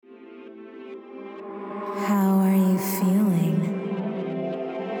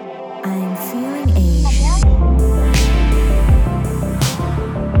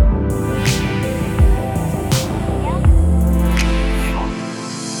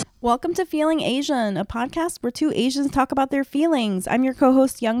Welcome to Feeling Asian, a podcast where two Asians talk about their feelings. I'm your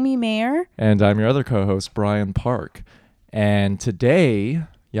co-host, Youngmi Mayer. And I'm your other co-host, Brian Park. And today,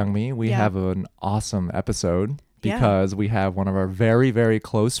 Youngmi, we have an awesome episode because we have one of our very, very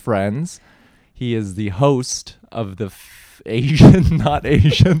close friends. He is the host of the Asian Not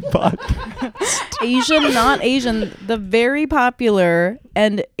Asian podcast. Asian Not Asian, the very popular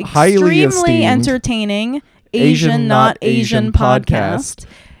and Highly extremely esteemed entertaining Asian Not Asian podcast.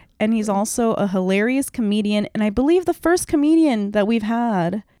 And he's also a hilarious comedian, and I believe the first comedian that we've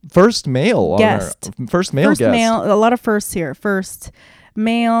had. First male guest. First male guest. A lot of firsts here. First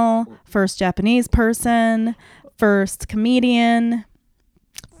male, first Japanese person, first comedian.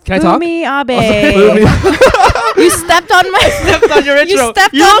 Can I talk? Fumi Abe. You stepped on your intro. You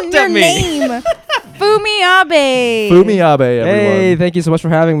stepped You on looked your at me. name. Fumi Abe. Fumi Abe, everyone. Hey, thank you so much for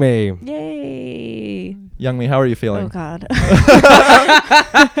having me. Yay. Youngmi, how are you feeling? Oh God.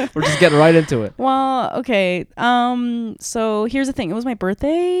 We're just getting right into it. Well, okay. So here's the thing. It was my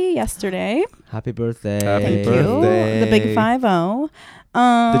birthday yesterday. Happy birthday. Happy Thank birthday. you. The big 5-0.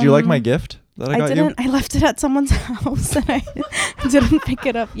 Did you like my gift that I got didn't. you? I left it at someone's house and I didn't pick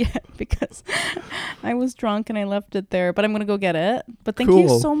it up yet because I was drunk and I left it there. But I'm gonna go get it. But thank you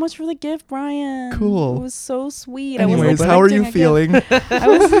Cool. so much for the gift, Brian. Cool. It was so sweet. Anyways, I was how are you feeling?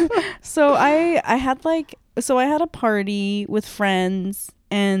 I had a party with friends,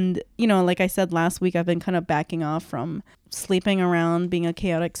 and like I said last week, I've been kind of backing off from sleeping around, being a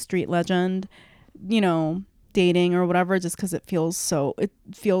chaotic street legend, dating or whatever, just because it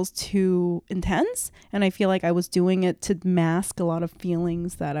feels too intense, and I feel like I was doing it to mask a lot of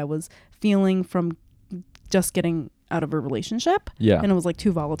feelings that I was feeling from just getting out of a relationship. Yeah. And it was like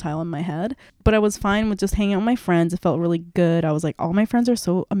too volatile in my head, but I was fine with just hanging out with my friends. It felt really good. I was like, all my friends are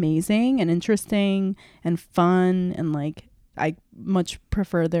so amazing and interesting and fun, and like I much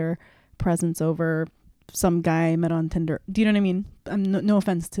prefer their presence over some guy I met on Tinder. Do you know what I mean? No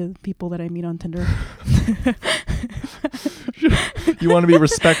offense to people that I meet on Tinder. You want to be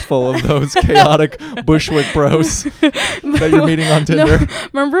respectful of those chaotic Bushwick bros that you're meeting on Tinder. No,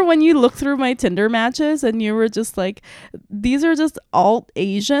 remember when you looked through my Tinder matches and you were just like, these are just alt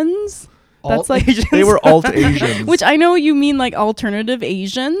Asians? That's like They were alt Asians. Which I know you mean like alternative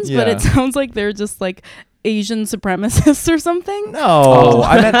Asians, but Yeah. it sounds like they're just like Asian supremacists or something. No,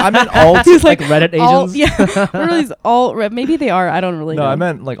 I meant alt. He's like Reddit Asians? What are these alt? Maybe they are. I don't really know. No, I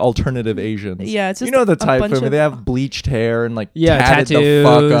meant like alternative Asians. Yeah, it's just the a type bunch of of- they have bleached hair and like Tattoos, tatted the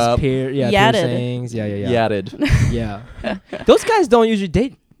fuck up. Yadded. piercings. Yeah. Yatted. Yeah. Those guys don't usually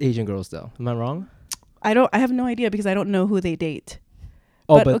date Asian girls, though. Am I wrong? I have no idea because I don't know who they date.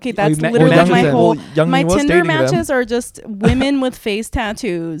 Oh, But okay, that's you met- literally met my them. whole. Youngmi My was Tinder dating them. matches are just women with face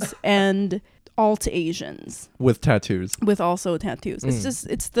tattoos and alt Asians With tattoos. with also tattoos.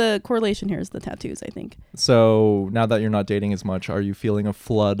 It's the correlation here is the tattoos, I think. So now that you're not dating as much, are you feeling a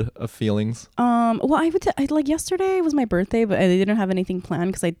flood of feelings? Well, I like yesterday was my birthday, but I didn't have anything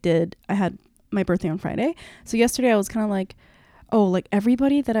planned because I had my birthday on Friday. So yesterday I was kind of like, oh, like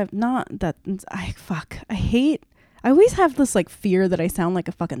everybody that I always have this like fear that I sound like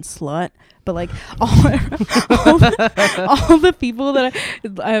a fucking slut, but like all the people that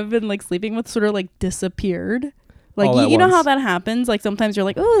I've been like sleeping with sort of like disappeared. Like All at you know how once. that happens? Like sometimes you're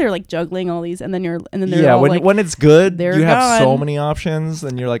like, oh, they're like juggling all these, and then they're Yeah, all when like, when it's good, they're you have so gone. many options,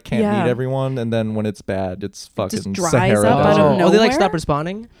 and you're like can't Yeah. meet everyone. And then when it's bad, it's fucking dries Sahara up out of Desert. Oh, they like nowhere? stop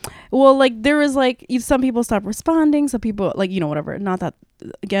responding? Well, like there was like some people stop responding, some people like whatever. Not that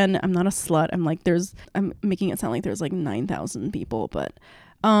again, I'm not a slut. I'm making it sound like there's like 9,000 people, but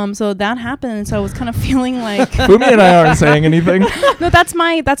so that happened, and so I was kind of feeling like Fumi and I aren't saying anything. no, that's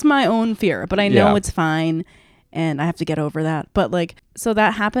my own fear, but I know Yeah. it's fine. And I have to get over that. But like, so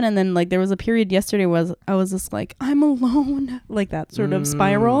that happened. And then like, there was a period yesterday where I was just like, I'm alone, like that sort of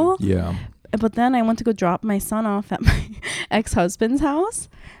spiral. Yeah. But then I went to go drop my son off at my ex-husband's house.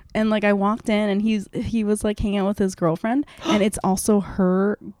 And like I walked in and he was like hanging out with his girlfriend, and it's also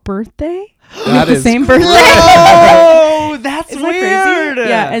her birthday. That the is same birthday. Oh, that's Isn't that weird. crazy?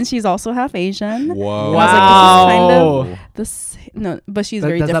 Yeah, and she's also half Asian. Whoa. I was like, this is kind of no, but she's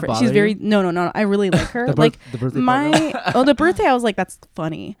very Does that different. She's bother very you? no. I really like her. The Like birthday partner? the birthday, I was like, that's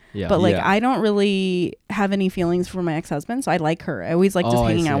funny. Yeah. But like, Yeah. I don't really have any feelings for my ex-husband, so I like her. I always like just Oh, I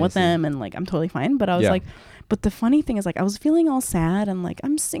hanging see, out I with see. them, and like I'm totally fine. But I was Yeah. like, but the funny thing is like I was feeling all sad and like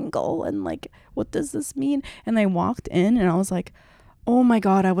I'm single and like what does this mean? And I walked in and I was like, oh my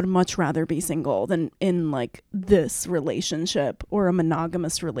God, I would much rather be single than in like this relationship or a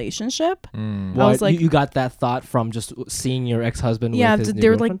monogamous relationship. Mm. What, I was like, you got that thought from just seeing your ex-husband yeah, with his new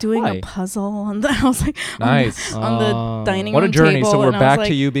they're like girlfriend? doing Why? a puzzle and I was like, Nice. on the dining What a room journey. table, So we're and I was back like,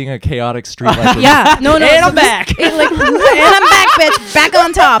 to you being a chaotic street legend. Yeah, no, And so I'm back. and I'm back, bitch, back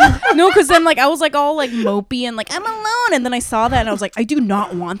on top. No, because then like I was like all like mopey and like I'm alone, and then I saw that and I was like, I do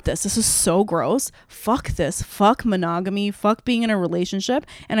not want this. This is so gross. Fuck this. Fuck monogamy. Fuck being in a relationship.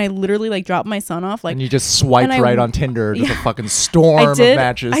 And I literally like dropped my son off like. And you just swiped and I- right on Tinder. Just a Yeah. fucking storm of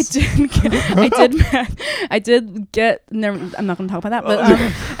matches. I did get. Never, I'm not gonna talk about that.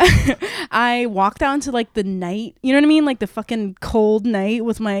 But I walked out into like the night. You know what I mean? Like the fucking cold night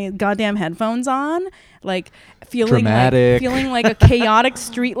with my goddamn headphones on, like Dramatic. feeling like a chaotic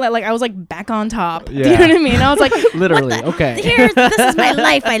street light. Like I was like back on top. Do you Yeah. know what I mean? I was like, Literally. Okay. this is my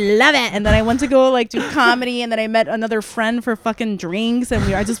life. I love it. And then I went to go like do comedy, and then I met another friend for fucking drinks, and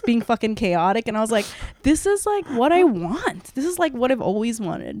we are just being fucking chaotic. And I was like, this is like what I want. This is like what I've always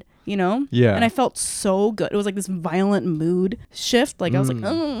wanted, you know? Yeah. And I felt so good. It was like this violent mood shift. Like I was like,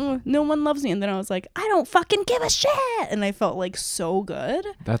 oh, no one loves me. And then I was like, I don't fucking give a shit. And I felt like so good.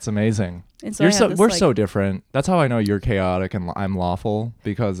 That's amazing. And so I had this, we're like- so different. That's how I know you're chaotic and I'm lawful,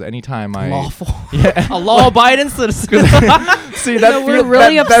 because anytime I Lawful. Yeah. A law-abiding citizen. See that So we're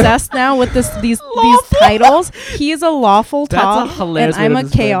really obsessed now with these titles. He is a lawful That's a top, hilarious and I'm way a to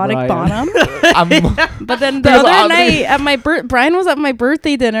describe chaotic Brian. bottom. I'm But then the Because other I'm- night at my Brian was at my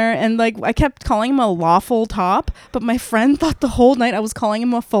birthday dinner, and like I kept calling him a lawful top, but my friend thought the whole night I was calling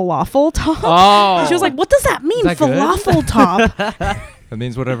him a falafel top. Oh. She was like, "What does that mean, that good? falafel top?" It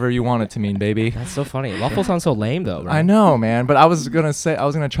means whatever you want it to mean, baby. That's so funny. Lawful sounds so lame though. Right? I know, man, but I was gonna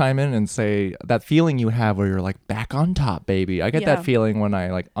chime in and say that feeling you have where you're like back on top, baby. I get Yeah. that feeling when I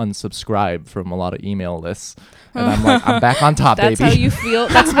like unsubscribe from a lot of email lists, and I'm like, I'm back on top, That's baby. how you feel.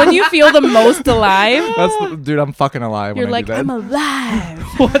 That's when you feel the most alive. Dude, I'm fucking alive. You're when like, I do that. I'm alive.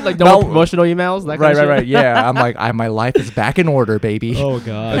 What? Like no No. more promotional emails? That Right, kind of right, shit? yeah. I'm like, my life is back in order, baby. Oh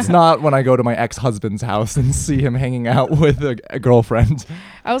god. It's not when I go to my ex-husband's house and see him hanging out with a girlfriend.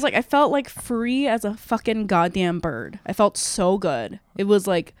 I was like, I felt like free as a fucking goddamn bird. I felt so good. It was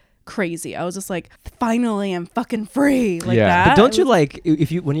like crazy. I was just like, finally, I'm fucking free. Like Yeah. that. But don't It you was-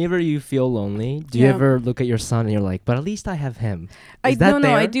 like whenever you feel lonely, do you Yeah. ever look at your son and you're like, but at least I have him? Is I that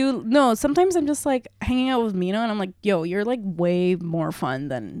no, I there? do. No, sometimes I'm just like hanging out with Mina, and I'm like, yo, you're like way more fun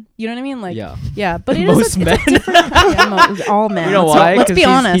than, you know what I mean? Like, Yeah. yeah. But it Most is men. all men. You know Let's- why? Let's 'Cause be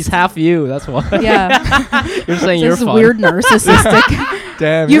honest. He's half you. That's why. Yeah. You're saying you're This is fun. weird narcissistic.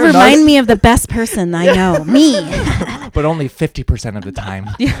 Damn, You you're remind nuts, me of the best person I know. Me. but only 50% of the time.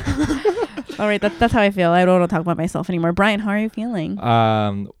 All right, that's how I feel. I don't want to talk about myself anymore. Brian, how are you feeling?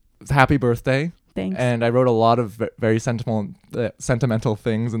 Happy birthday. Thanks. And I wrote a lot of very sentimental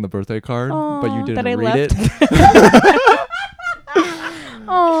things in the birthday card, but you Aw, didn't that I read left.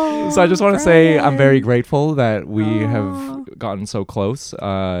 Oh, it. So I just want to say I'm very Brian. grateful that we Aw. have gotten so close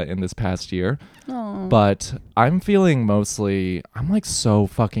in this past year. Aw. But I'm feeling I'm like so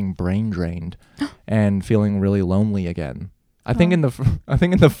fucking brain drained and feeling really lonely again. I think in the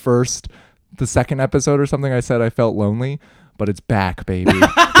second episode or something I said I felt lonely, but it's back, baby.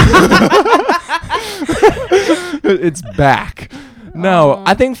 It's back. No, Aw.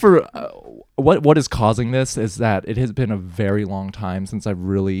 I think for what is causing this is that it has been a very long time since I've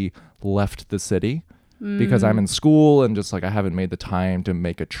really left the city, because I'm in school and just like I haven't made the time to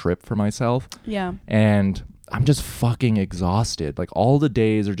make a trip for myself. Yeah. And I'm just fucking exhausted. Like all the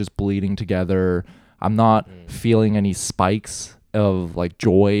days are just bleeding together. I'm not feeling any spikes of like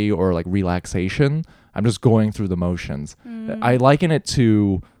joy or like relaxation. I'm just going through the motions. I liken it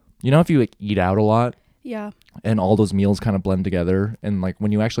to, if you like eat out a lot Yeah. and all those meals kind of blend together, and like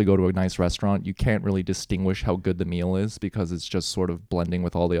when you actually go to a nice restaurant, you can't really distinguish how good the meal is because it's just sort of blending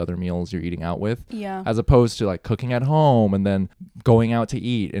with all the other meals you're eating out with. Yeah. As opposed to like cooking at home and then going out to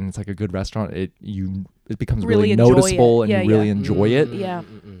eat and it's like a good restaurant, it becomes really Really enjoy noticeable it. and Yeah, you really yeah. enjoy it. Yeah.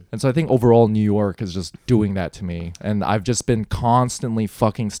 And so I think overall New York is just doing that to me, and I've just been constantly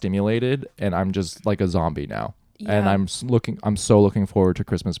fucking stimulated, and I'm just like a zombie now. And Yeah. I'm so looking forward to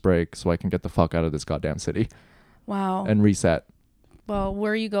Christmas break so I can get the fuck out of this goddamn city Wow. and reset. Well,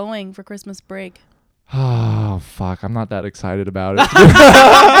 where are you going for Christmas break? Oh fuck, I'm not that excited about it.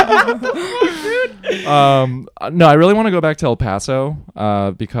 No, I really want to go back to El Paso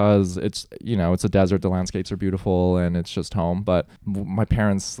because it's it's a desert. The landscapes are beautiful and it's just home. But my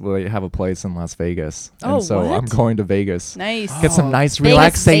parents have a place in Las Vegas, and so what? I'm going to Vegas. Nice. Get some nice Vegas,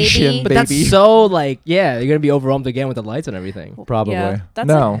 relaxation, baby. baby. But that's so like, yeah, you're gonna be overwhelmed again with the lights and everything. Probably. Yeah, that's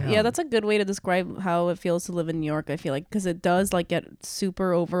No. that's a good way to describe how it feels to live in New York. I feel like because it does like get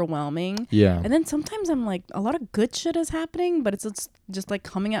super overwhelming, Yeah. and then sometimes I'm like a lot of good shit is happening, but it's just like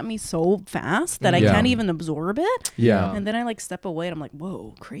coming at me so fast that I Yeah. can't even absorb it. Yeah. And then I like step away and I'm like,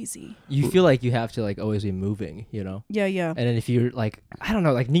 whoa, crazy. You feel like you have to like always be moving, Yeah, yeah. And then if you're like, I don't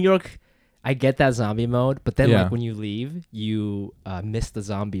know, like New York, I get that zombie mode, but then Yeah. like when you leave, you miss the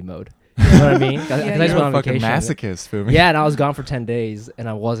zombie mode. You know what I mean? 'Cause I Yeah, just You're went a on fucking vacation. masochist, Fumi. Yeah, and I was gone for 10 days, and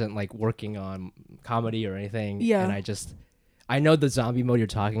I wasn't like working on comedy or anything. Yeah. And I know the zombie mode you're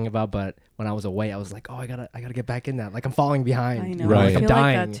talking about, but when I was away, I was like, oh, I gotta get back in that. Like I'm falling behind. I know. you Right. Like I I'm feel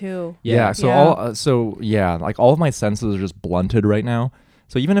dying. like that too. Yeah. So like all of my senses are just blunted right now.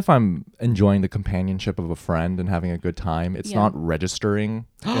 So even if I'm enjoying the companionship of a friend and having a good time, it's Yeah. not registering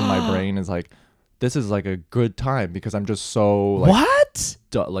in my brain as like, this is like a good time because I'm just so like, What?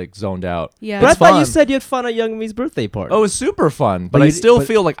 like zoned out. Yeah. But I It's thought you fun. said you had fun at Young Me's birthday party. Oh, it was super fun, but But I you- still but-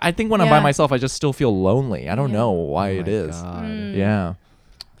 feel like I think when I'm by Yeah. myself, I just still feel lonely. I don't Yeah. know why it my is. God. Mm. Yeah.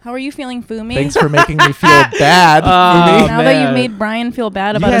 How are you feeling, Fumi? Thanks for making me feel bad. Oh, Fumi. now that you man. made Brian feel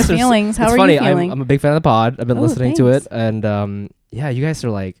bad You about guys his are s- feelings, how it's are funny. you feeling? I'm a big fan of the pod. I've been Oh, listening to it, thanks. and yeah, you guys are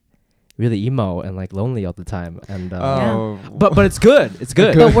like really emo and like lonely all the time, and Oh, but it's good. It's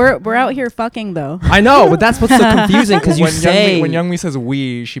good. But we're out here fucking though. I know, but that's what's so confusing because you when say when Youngmi says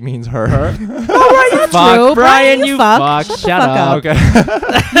we, she means her. Not fuck, true. Brian, you you fuck. fuck. Shut the Shut fuck up. up.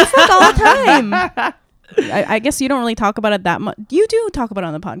 Okay. You fuck all the time. I guess you don't really talk about it that much. You do talk about it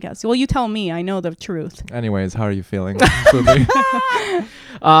on the podcast. Well, you tell me. I know the truth. Anyways, how are you feeling? Fumi?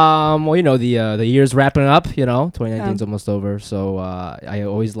 Well, the year's wrapping up. 2019 is Yeah. almost over. So I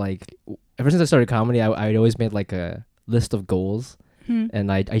always like, ever since I started comedy, I always made like a list of goals,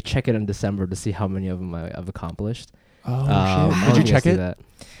 and I check it in December to see how many of them I've accomplished. Oh I shit! Did you don't check see it?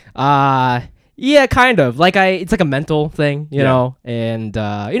 That. Yeah, kind of. Like it's like a mental thing, you Yeah. know. And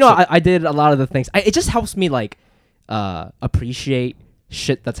I did a lot of the things. It just helps me like appreciate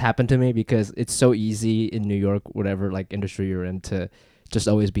shit that's happened to me because it's so easy in New York, whatever like industry you're in, to just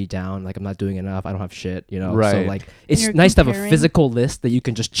always be down. Like I'm not doing enough. I don't have shit, So Right. like it's you're nice to have a comparing. physical list that you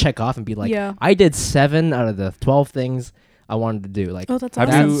can just check off and be like, Yeah. I did 7 out of the 12 things I wanted to do. Like Oh, that's Have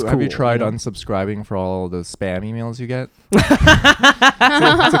awesome. you That's have you cool, tried you know? unsubscribing for all the spam emails you get?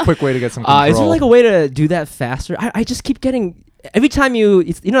 It's a quick way to get some control. Is there like a way to do that faster? I just keep getting every time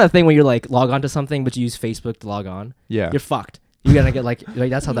it's that thing when you're like log on to something but you use Facebook to log on. Yeah. You're fucked. You gotta get like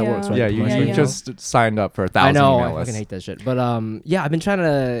that's how that Yeah. works, right? Yeah, you, Yeah, you yeah. just signed up for 1,000 I know. email I fucking lists. hate that shit. But yeah, I've been trying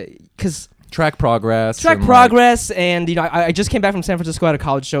to Track progress. track and, progress, and I just came back from San Francisco at a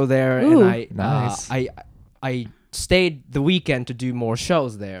college show there, Ooh. and Nice. I stayed the weekend to do more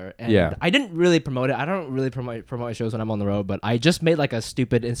shows there, and Yeah. I didn't really promote it. I don't really promote my shows when I'm on the road, but I just made like a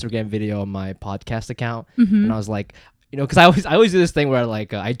stupid Instagram video on my podcast account, and I was like, because I always do this thing where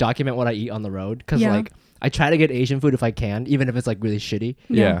like I document what I eat on the road, because Yeah. like I try to get Asian food if I can, even if it's like really shitty.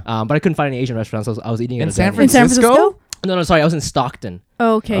 Yeah. But I couldn't find any Asian restaurants, so I was eating In at a San deli. In San Francisco? Francisco? No, sorry, I was in Stockton,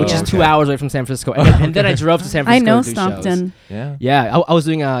 Okay. which Oh, is yeah. 2 okay. hours away from San Francisco, and then I drove to San I Francisco. know to do shows. Stockton. Yeah. Yeah, I was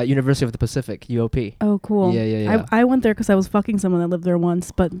doing University of the Pacific, UOP. Oh, cool. Yeah. I went there because I was fucking someone that lived there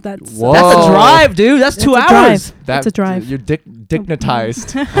once, but that's Whoa. That's Oh. a drive, dude. That's 2 It's a hours. drive. It's a drive. You're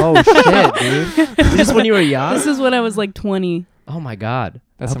dignitized. Oh shit, dude. Just when you were young. This is when I was like 20. Oh my god.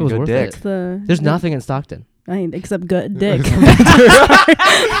 That's I hope some it was good worth dick. it. The There's nothing in Stockton. except good dick.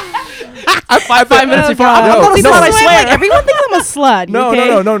 5 minutes before. God. I'm not a No, slut, I no. swear. Everyone thinks I'm a slut. No,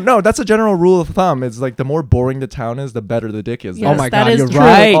 okay? no. That's a general rule of thumb. It's like the more boring the town is, the better the dick is. Yes, Oh my that God, is you're true.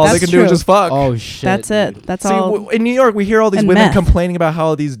 right. All That's they can do is true. just fuck. Oh shit. That's dude. it. That's See, all. in New York, we hear all these And women meth. complaining about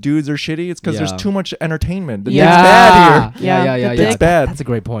how these dudes are shitty. It's because Yeah. there's too much entertainment. The Yeah. dick's bad here. Yeah, Yeah. the Dick's dick- bad. That's a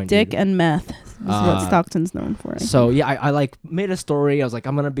great point. Dick dude. and meth is what Ah. Stockton's known for. So yeah, I like made a story. I was like,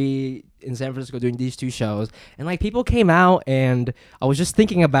 I'm gonna be in San Francisco doing these 2 shows, and like people came out, and I was just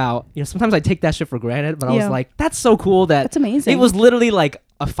thinking about, sometimes I take that shit for granted, but I was Yeah. like, that's so cool that That's amazing. it was literally like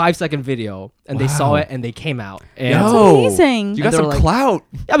a 5-second video, and they saw Wow. it and they came out. And That's Yo, amazing. You And got they're some like- clout.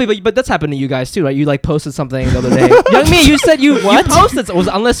 I mean, but that's happened to you guys too, right? You like posted something the other day. Young Me, you said you posted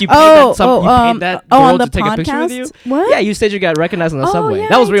unless you paid that you paid that girl on the to take a picture with you. podcast. What? Yeah, you said you got recognized on the Oh, subway. yeah,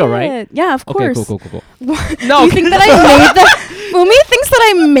 that was I real, did. right? Yeah, of Okay, course. cool. What? No, you think that I made that? Fumi thinks that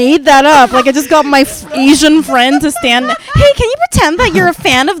I made that up. Like I just got my Asian friend to stand. Hey, can you pretend that you're a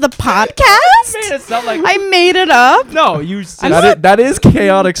fan of the podcast? Made it sound like I made it up. no, you. That is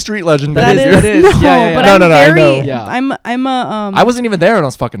chaotic street legend. That is. No, Yeah. but No, I'm no, I very, know. Yeah. I'm a I wasn't even there and I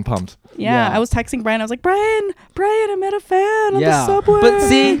was fucking pumped. Yeah, Yeah. I was texting Brian. I was like, Brian, I met a fan on the subway. But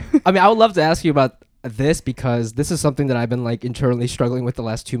see, I mean, I would love to ask you about this because this is something that I've been like internally struggling with the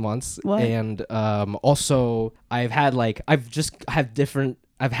last 2 months. What? And also I've had different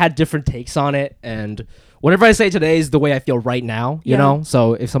takes on it, and whatever I say today is the way I feel right now, you Yeah. know?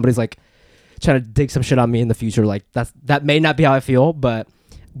 So if somebody's like trying to dig some shit on me in the future, like that may not be how I feel, but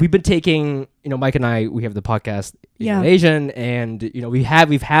we've been taking, Mike and I, we have the podcast Yeah. Asian, and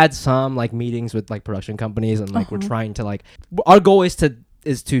we've had some like meetings with like production companies, and like we're trying to like, our goal is to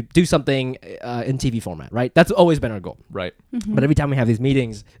do something in TV format, right? That's always been our goal. Right. But every time we have these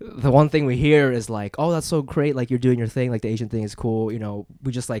meetings, the one thing we hear is like, oh, that's so great, like you're doing your thing, like the Asian thing is cool,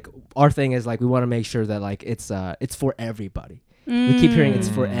 we just like, our thing is like, we want to make sure that like it's for everybody. We keep hearing it's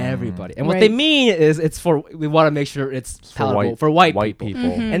for everybody, and what they Right. mean is we want to make sure it's palatable for white people.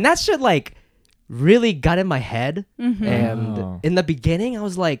 And that shit like really got in my head. And Oh. in the beginning I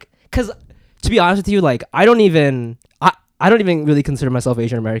was like, because to be honest with you, like I don't even really consider myself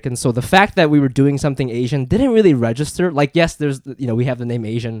Asian American, so the fact that we were doing something Asian didn't really register. Like, yes, there's we have the name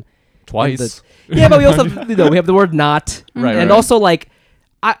Asian Twice. yeah, but we also we have the word not, Right, and right. also like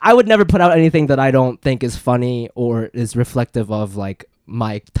I would never put out anything that I don't think is funny or is reflective of like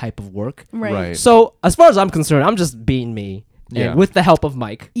my type of work. Right. So as far as I'm concerned, I'm just being me, Yeah. and with the help of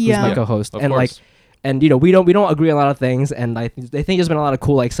Mike, Yeah. who's my Yeah, co-host, of and course. like, and we don't agree on a lot of things, and I think there's been a lot of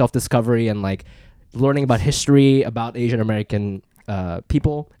cool like self-discovery and like learning about history about Asian American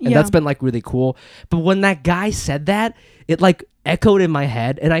people, and Yeah. that's been like really cool. But when that guy said that, it like echoed in my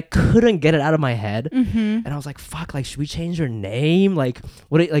head, and I couldn't get it out of my head. And I was like, fuck, like should we change your name? Like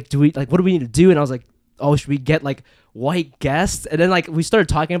what do we need to do? And I was like, oh, should we get like white guests? And then like we started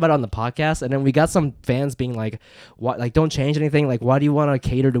talking about it on the podcast, and then we got some fans being like, what, like don't change anything, like why do you want to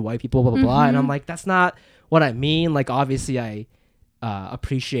cater to white people, blah blah blah. And I'm like, that's not what I mean. Like obviously I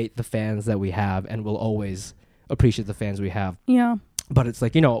appreciate the fans that we have, and will always appreciate the fans we have, Yeah. but it's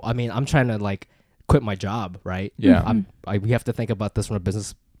like, I mean, I'm trying to like quit my job, right? Yeah. We have to think about this from a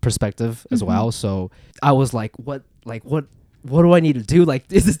business perspective as well. So I was like, what do I need to do? Like,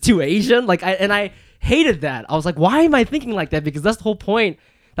 is this too Asian? Like, I hated that. I was like, why am I thinking like that? Because that's the whole point.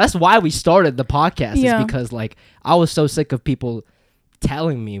 That's why we started the podcast, Yeah. is because like I was so sick of people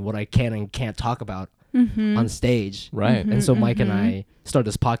telling me what I can and can't talk about on stage. Right. And so Mike and I started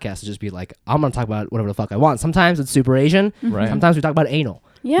this podcast to just be like, I'm gonna talk about whatever the fuck I want. Sometimes it's super Asian. Right. Sometimes we talk about anal.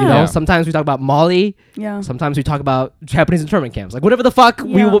 Yeah. You know, Yeah. sometimes we talk about Molly. Yeah. Sometimes we talk about Japanese internment camps. Like whatever the fuck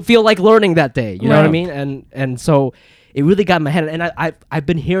we Yeah. will feel like learning that day. You know what I Right. mean? And so it really got in my head, and I've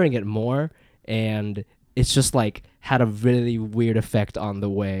been hearing it more, and it's just like had a really weird effect on the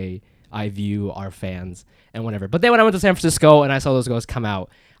way I view our fans and whatever. But then when I went to San Francisco and I saw those guys come out,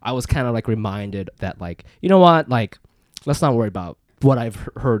 I was kind of like reminded that like, you know what, like let's not worry about what I've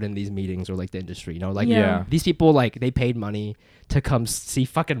heard in these meetings or like the industry, like Yeah. these people, like they paid money to come see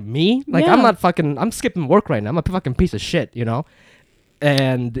fucking me. Like Yeah. I'm skipping work right now. I'm a fucking piece of shit,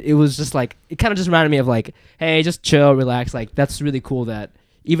 And it was just like, it kind of just reminded me of like, hey, just chill, relax. Like that's really cool that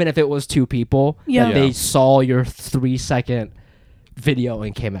even if it was two people, Yeah. that they saw your 3-second video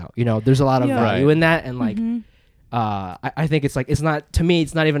and came out. There's a lot of Yeah. value Right. in that, and like I think it's like, it's not, to me,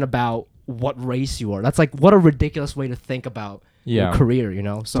 it's not even about what race you are. That's like, what a ridiculous way to think about Yeah. your career,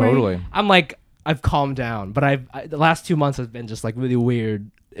 So Totally. I'm like, I've calmed down, but the last 2 months have been just like really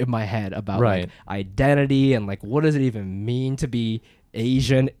weird in my head about Right. like identity and like what does it even mean to be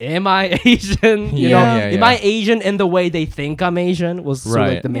Asian? Am I Asian? You Yeah. know, Yeah, am yeah. I Asian in the way they think I'm Asian? Was sort of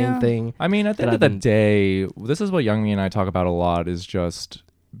like Right. the main Yeah. thing. I mean, at the that end of I've the been- day, this is what Youngmi and I talk about a lot, is just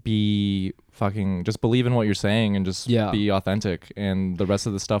just believe in what you're saying and just Yeah. be authentic, and the rest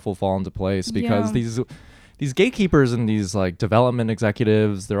of the stuff will fall into place, because Yeah. these gatekeepers and these like development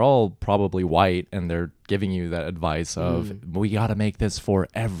executives, they're all probably white, and they're giving you that advice of we got to make this for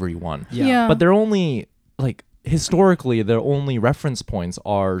everyone. Yeah. But they're only like, historically, their only reference points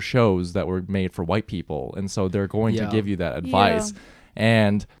are shows that were made for white people, and so they're going Yeah. to give you that advice.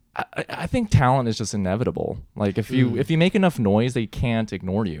 And I think talent is just inevitable. Like if you make enough noise, they can't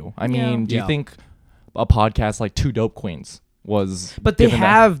ignore you. I mean, do you Yeah. think a podcast like Two Dope Queens was? But they given that-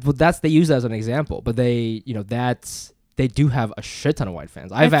 have, but they use that as an example. But they, they do have a shit ton of white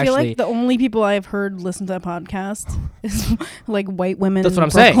fans. I I've feel actually, like the only people I've heard listen to that podcast is like white women. That's in what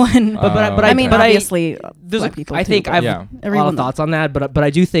I'm saying. Brooklyn. but I I mean, but obviously, there's black a, people I too, think but I have Yeah. a lot everyone of thoughts on that. But I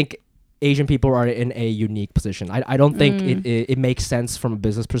do think Asian people are in a unique position. I don't think Mm. it makes sense from a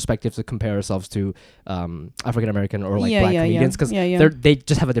business perspective to compare ourselves to African American or like Yeah, black yeah, yeah. comedians because Yeah, yeah. they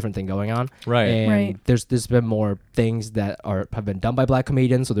just have a different thing going on. Right. And Right. there's been more things that have been done by black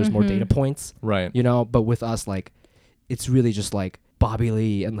comedians, so there's more Mhm. data points, Right. you know. But with us, like, it's really just like Bobby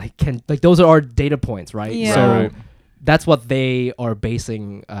Lee and like those are our data points, right? Yeah. So Right. that's what they are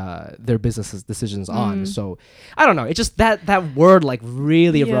basing their business decisions on. Mm. So I don't know. It's just that word like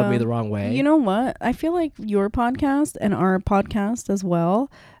really rubbed me Yeah. the wrong way. You know what? I feel like your podcast and our podcast as well,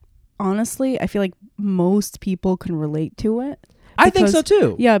 honestly, I feel like most people can relate to it. I think so because-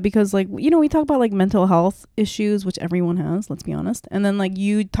 too. Yeah, because like, you know, we talk about like mental health issues, which everyone has, let's be honest. And then like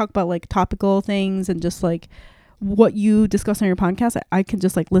you talk about like topical things and just like what you discuss on your podcast, I can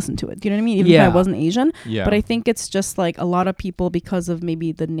just like listen to it. Do you know what I mean? Even if Yeah. I wasn't Asian. Yeah. But I think it's just like a lot of people, because of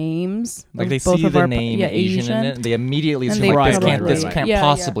maybe the names, like of they both see of the our name Asian in it, and they immediately and assume they like probably- this right. can't Yeah,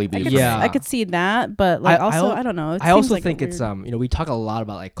 possibly I be. could, Yeah. I could see that, but like I don't know. It I seems also like a think it's weird- you know, we talk a lot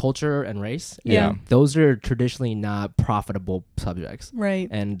about like culture and race. Yeah. And those are traditionally not profitable subjects. right.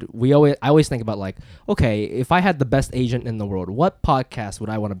 And I always think about like, okay, if I had the best agent in the world, what podcast would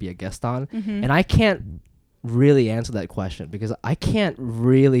I want to be a guest on? Mhm. And I can't really answer that question because I can't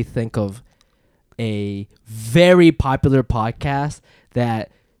really think of a very popular podcast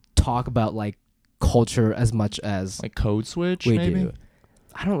that talk about like culture as much as Like Code Switch, we maybe. do.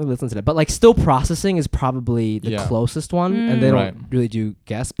 I don't really listen to that, but like Still Processing is probably the Yeah. closest one, and they Mm. don't Right. really do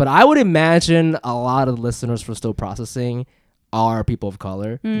guests. But I would imagine a lot of listeners for Still Processing are people of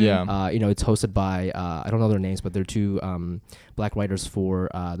color. Mm. Yeah. You know, it's hosted by I don't know their names, but they're two black writers for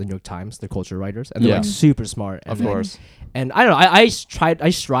the New York Times. They're culture writers, and they're Yeah. like super smart. And Of like, course. and I don't know. I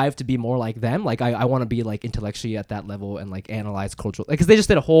strive to be more like them. Like I want to be like intellectually at that level and like analyze cultural. Because they just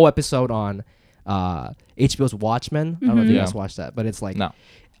did a whole episode on HBO's Watchmen. I don't know if you Mhm. guys watched that, but it's like No.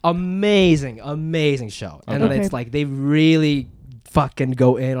 amazing show. And then Okay. it's like they really fucking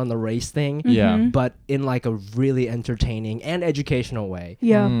go in on the race thing, Yeah. Mhm. but in like a really entertaining and educational way.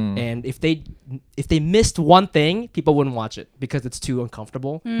 Yeah. Mm. And if they missed one thing, people wouldn't watch it because it's too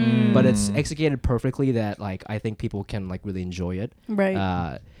uncomfortable. Mm. But it's Mm. executed perfectly that like I think people can like really enjoy it.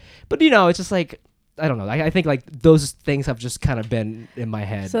 Right. But you know, it's just like I don't know. I think like those things have just kind of been in my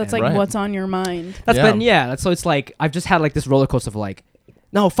head. So it's and like Right. what's on your mind. that's Yeah. been so it's like I've just had like this roller coaster of like,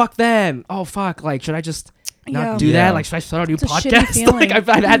 no, fuck them. Oh fuck, like should I just not Yeah. do Yeah. that? Like should I start a new It's a shitty podcast? like feeling. I've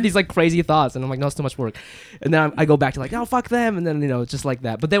had these like crazy thoughts, and I'm like, no, it's too much work. And then I go back to like, no, fuck them, and then you know, just like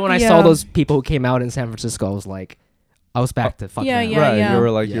that. But then when I saw Yeah. those people who came out in San Francisco, I was like, I was back to fuck Yeah, them. yeah, right. yeah. You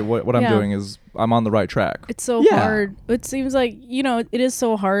were like, Yeah. You're, what I'm Yeah. doing is I'm on the right track. It's so Yeah. hard. It seems like, you know, it is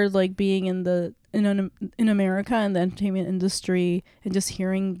so hard like being in America in the entertainment industry and just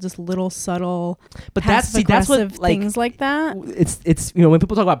hearing just little subtle But that's what passive-aggressive like things like that. it's you know, when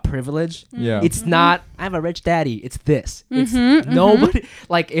people talk about privilege, Yeah. it's not I have a rich daddy. It's this. It's Mhm, nobody.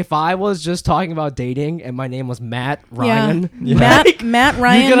 Like if I was just talking about dating and my name was Matt Ryan, Yeah. Matt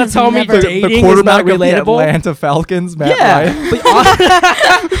Ryan. gonna has tell me never- dating the is quarterback not of the relatable? Atlanta Falcons, Matt yeah. Ryan. But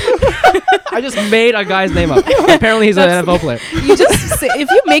I just made a guy's name up. Apparently he's an NFL player. You just say, if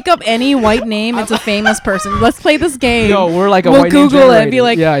you make up any white name, it's a famous person. Let's play this game. Yo, we're like a We'll white name Google it and be generator.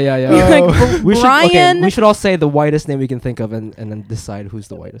 like, yeah. be like Oh. We should, Brian. we should all say the whitest name we can think of and then decide who's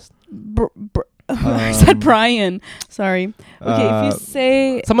the whitest. I said Brian. Sorry. Okay, if you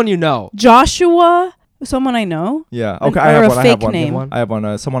say Someone you know. Joshua, someone I know. Yeah. Okay. Or I have a one. I have fake one. name. One. I have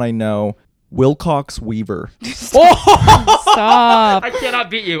one. Someone I know, Wilcox Weaver. Stop. I cannot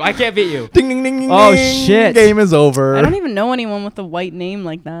beat you. I can't beat you. Ding ding ding ding. Oh, ding. shit. Game is over. I don't even know anyone with a white name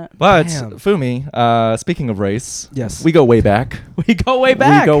like that. But Damn. Fumi, speaking of race, Yes. we go way back. We go way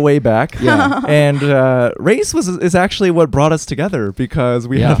back. We go way back. Yeah. And race is actually what brought us together because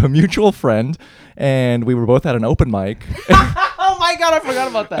we Yeah. have a mutual friend, and we were both at an open mic. Oh my god, I forgot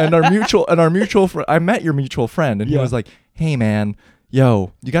about that. and our mutual friend, I met your mutual friend, and he Yeah. was like, "Hey man,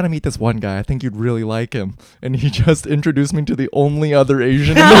 yo, you got to meet this one guy. I think you'd really like him." And he just introduced me to the only other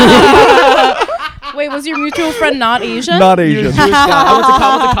Asian in the room. Wait, was your mutual friend not Asian? Not You're a Asian. Jewish guy.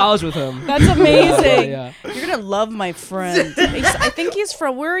 I went to college with him. That's amazing. Yeah. You're gonna love my friend. I think he's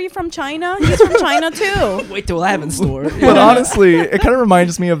from. Where are you from? China. He's from China too. Wait till I have in store. But honestly, it kind of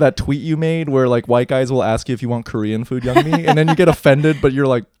reminds me of that tweet you made where like white guys will ask you if you want Korean food, Youngmi, and then you get offended, but you're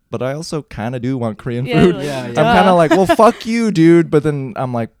like, but I also kind of do want Korean Yeah, food. like, Yeah, I'm yeah. kind of like, well, fuck you, dude. But then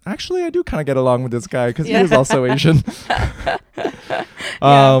I'm like, actually, I do kind of get along with this guy because Yeah. he is also Asian.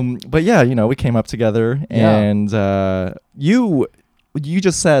 But yeah, you know, we came up together, Yeah. and you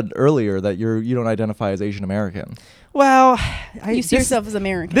just said earlier that you don't identify as Asian American. Well, You see yourself as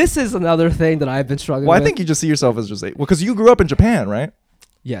American. This is another thing that I've been struggling Well, with. I think you just see yourself as just well, because you grew up in Japan, right?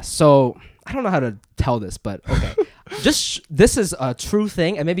 Yes. So I don't know how to tell this, but okay. This is a true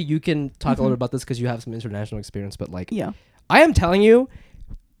thing, and maybe you can talk a little about this because you have some international experience. But like, Yeah. I am telling you,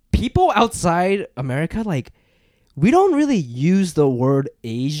 people outside America, like, we don't really use the word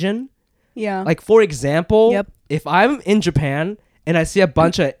Asian. Yeah. Like, for example, Yep. if I'm in Japan and I see a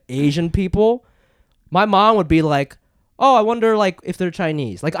bunch of Asian people, my mom would be like, "Oh, I wonder like if they're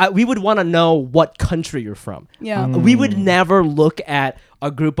Chinese." Like, we would want to know what country you're from. Yeah. We would never look at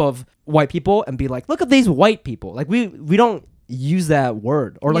a group of white people and be like, "Look at these white people." Like, we don't use that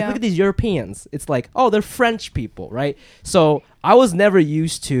word. Or like, Yeah. look at these Europeans. It's like, "Oh, they're French people," right? So I was never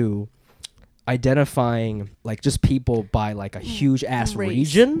used to identifying like just people by like a huge ass Race.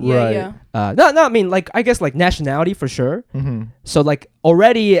 region. Yeah, Right. yeah. No, I mean, like, I guess like nationality for sure. Mm-hmm. So like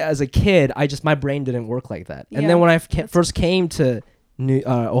already as a kid, my brain didn't work like that. And Yeah. then when I first came to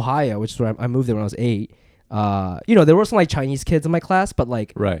Ohio, which is where I moved there when I was 8, there were some like Chinese kids in my class, but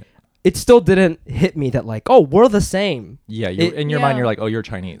like Right. it still didn't hit me that like, oh, we're the same. Yeah. In your Yeah. mind, you're like, oh, you're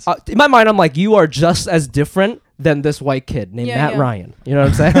Chinese. In my mind, I'm like, you are just as different than this white kid named Yeah, Matt yeah. Ryan. You know what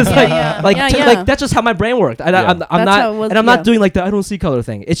I'm saying? It's Yeah, like, yeah. like, Yeah, t- yeah. like that's just how my brain worked. I'm That's not, how it was, and I'm not yeah. doing like the I don't see color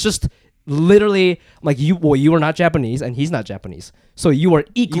thing. It's just literally like you are not Japanese and he's not Japanese, so you are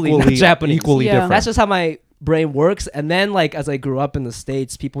equally not Japanese. Equally Yeah. different. That's just how my brain works. And then like as I grew up in the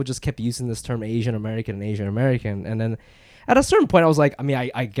States, people just kept using this term Asian American, and then at a certain point, I was like, I mean,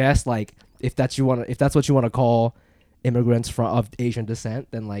 I guess like if that's what you want to call immigrants of Asian descent,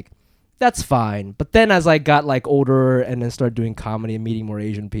 then like that's fine. But then as I got like older and then started doing comedy and meeting more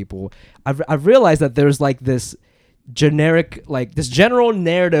Asian people, I've realized that there's like this generic, like this general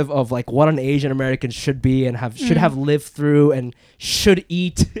narrative of like what an Asian American should be and should have lived through and should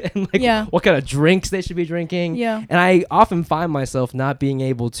eat and like Yeah. what kind of drinks they should be drinking. Yeah. And I often find myself not being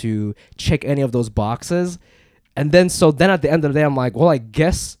able to check any of those boxes. And then at the end of the day, I'm like, well, I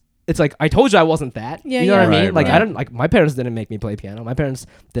guess it's like I told you I wasn't that. Yeah, you know what I yeah. mean? Right, Like right. I didn't like my parents didn't make me play piano. My parents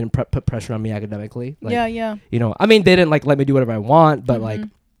didn't put pressure on me academically. Like, Yeah, yeah. You know, I mean, they didn't like let me do whatever I want, but like Mhm.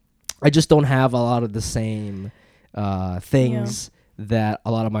 I just don't have a lot of the same things that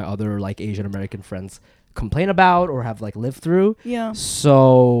a lot of my other like Asian American friends complain about or have like lived through. Yeah.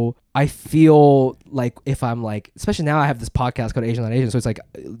 So I feel like if I'm like, especially now I have this podcast called Asian Not Asian, so it's like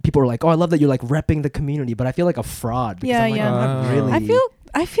people are like, oh, I love that you're like repping the community, but I feel like a fraud. Because Yeah, I'm like, yeah. I'm not really.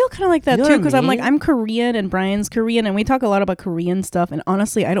 I feel kind of like that You know too what I because I'm like mean? I'm Korean and Brian's Korean and we talk a lot about Korean stuff and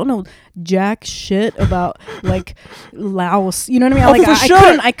honestly I don't know jack shit about like Laos. You know what I mean? Oh, Like for I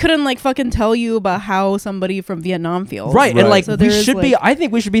sure. couldn't like fucking tell you about how somebody from Vietnam feels. Right, and Right. like So we there is, should be. like- I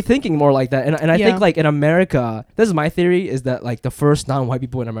think we should be thinking more like that. And I Yeah. think like in America, this is my theory: is that like the first non-white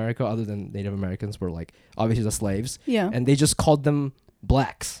people in America, other than Native Americans, were like obviously the slaves, Yeah. and they just called them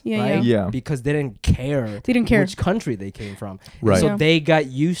blacks, Yeah, right? yeah. Because they didn't care. They didn't care. which country they came from. Right. So Yeah. they got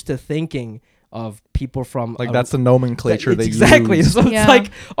used to thinking of people from Like that's the nomenclature they exactly. use. So Yeah. it's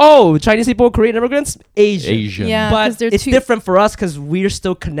like, oh, Chinese people, Korean immigrants, Asian. Asian. Yeah. 'cause But they're it's too- different for us because we're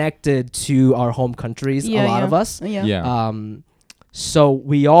still connected to our home countries. Yeah, a lot yeah. of us. Yeah. Yeah. So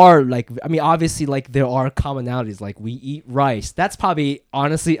we are like, I mean, obviously, like there are commonalities. Like we eat rice. That's probably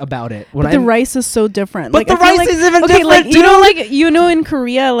honestly about it. When But the rice is so different. But like, the I feel rice like, is even okay, different, like dude. you know in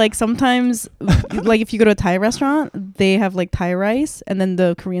Korea, like sometimes like if you go to a Thai restaurant, they have like Thai rice, and then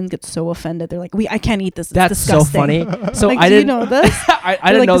the Koreans get so offended. They're like, I can't eat this. It's that's so disgusting." funny. So Like, I do you didn't know this? I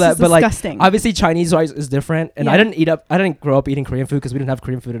They're didn't like, know "This that, is but like disgusting." obviously Chinese rice is different, and Yeah. I didn't grow up eating Korean food because we didn't have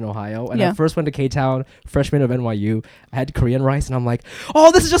Korean food in Ohio. And Yeah. I first went to K Town, freshman of NYU. I had Korean rice, and I'm like,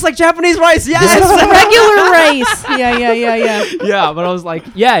 oh, this is just like Japanese rice. Yes, This is regular rice. Yeah. yeah. But I was like,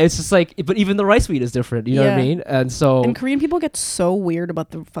 yeah, it's just like, but even the rice wheat is different. You know what I Yeah. mean? And so, And Korean people get so weird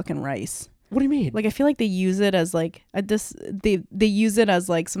about the fucking rice. what do you mean? Like I feel like they use it as like they use it as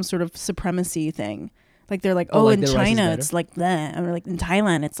like some sort of supremacy thing. Like they're like, Oh, oh, like in their rice is China better? it's like that, or like in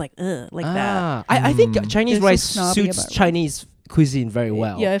Thailand it's like like that. I think Mm. Chinese They're so rice snobby suits about rice. Chinese cuisine very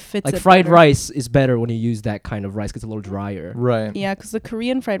well. Yeah, it fits like it fried better. rice is better when you use that kind of rice because it's a little drier. Right. Yeah, because the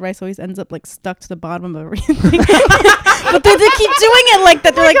Korean fried rice always ends up like stuck to the bottom of everything. But they keep doing it like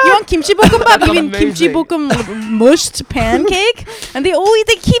that. They're like, you want kimchi bokkeumbap? You mean kimchi amazing. bokkeumbap mushed pancake? And they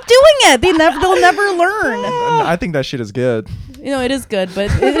keep doing it. They'll never learn. I think that shit is good. You know, it is good, but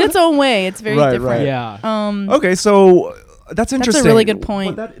in its own way, it's very Right, different. right. Yeah. Okay, so that's interesting. really good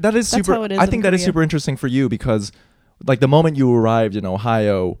point. Well, that is That's super. how it is I in think that is Korea. super interesting for you because, like, the moment you arrived in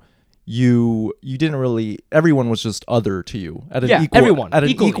Ohio, you didn't really. Everyone was just other to you at an Yeah, equal everyone, at an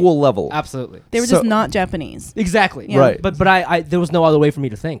equally. equal level. Absolutely. They were So- just not Japanese. Exactly. Yeah. Right. But I there was no other way for me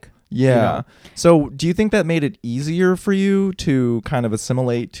to think. Yeah. know? So do you think that made it easier for you to kind of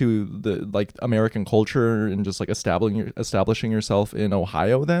assimilate to the like American culture and just like establishing yourself in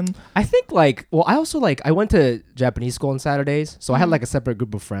Ohio then? I think like, well, I also like, I went to Japanese school on Saturdays, so I had like a separate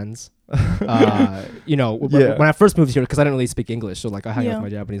group of friends. You know, when I first moved here, because I didn't really speak English, so like I hung out with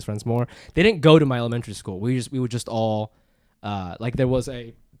my Japanese friends more. They didn't go to my elementary school. We would just all like there was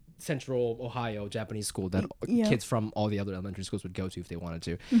a Central Ohio Japanese school that kids from all the other elementary schools would go to if they wanted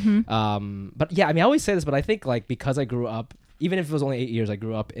to. But yeah, I mean, I always say this, but I think like because I grew up, even if it was only 8 years, I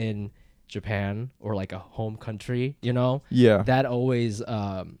grew up in Japan or like a home country, you know, that always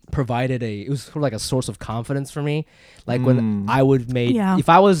provided it was sort of like a source of confidence for me. Like when I would if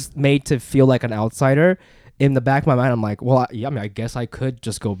I was made to feel like an outsider, in the back of my mind, I'm like, well, yeah, I mean, I guess I could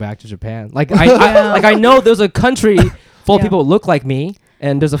just go back to Japan. Like I know there's a country full of people who look like me,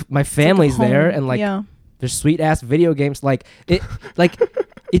 and there's my family's like there, and like there's sweet ass video games. Like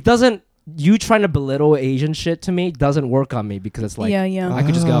it doesn't. You trying to belittle Asian shit to me doesn't work on me because it's like I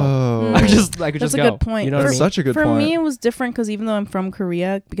could just go. I could just go. That's a good point. You know what I mean? Such a good point. For me, it was different because even though I'm from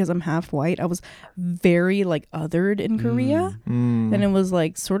Korea, because I'm half white, I was very like othered in Korea, and it was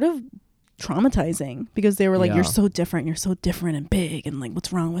like sort of traumatizing because they were like, you're so different and big, and like,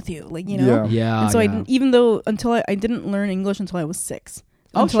 what's wrong with you, like, you know? And so I didn't, even though until I didn't learn English until I was 6.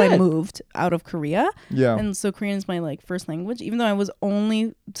 Until I moved out of Korea. And so Korean is my like first language. Even though I was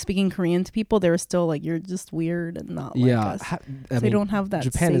only speaking Korean to people, they were still like, you're just weird and not like us. So they don't have that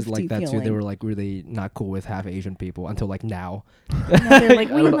Japan is like that feeling. too. They were like really not cool with half Asian people until like now. Now they're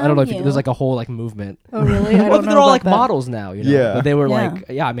like, I don't know if there's like a whole like movement. Oh really? I don't know. They're all like that. models now, you know. Yeah. But they were like,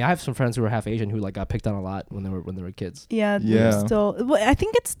 I mean, I have some friends who were half Asian who like got picked on a lot when they were kids. They're still. Well, I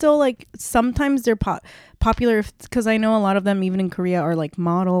think it's still like sometimes they're popular because I know a lot of them even in Korea are like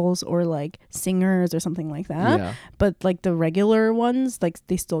models or like singers or something like that. But like the regular ones, like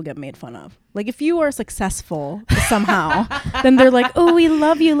they still get made fun of. Like if you are successful somehow, then they're like, oh, we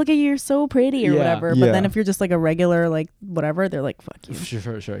love you, look at you, you're so pretty or whatever. But then if you're just like a regular like whatever, they're like, fuck you.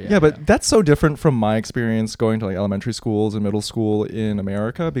 Sure. Yeah, but that's so different from my experience going to like elementary schools and middle school in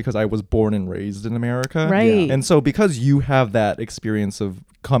America because I was born and raised in America. Right. And so because you have that experience of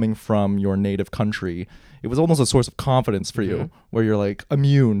coming from your native country, it was almost a source of confidence for you where you're like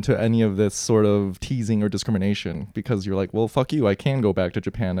immune to any of this sort of teasing or discrimination because you're like, well, fuck you, I can go back to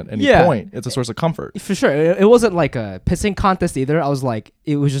Japan at any point. It's a source of comfort. For sure. It wasn't like a pissing contest either. I was like,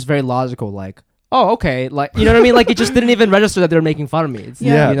 it was just very logical, like, oh, okay. Like, you know what I mean? Like, it just didn't even register that they were making fun of me. It's, you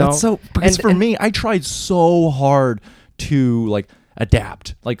know? That's so, because for me, I tried so hard to like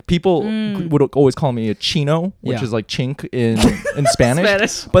adapt. Like people would always call me a chino, which is like chink in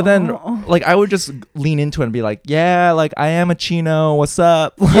Spanish. But then like I would just lean into it and be like, yeah, like I am a chino, what's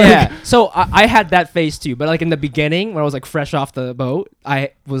up? So I had that phase too, but like in the beginning when I was like fresh off the boat,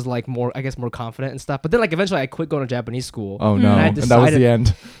 I was like more, I guess, more confident and stuff. But then like eventually I quit going to Japanese school. Oh no. And that was the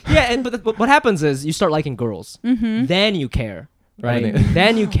end. But what happens is you start liking girls, then you care. Right.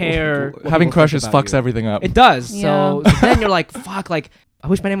 Then you care. Having crushes fucks everything up. It does. So then you're like, fuck, like I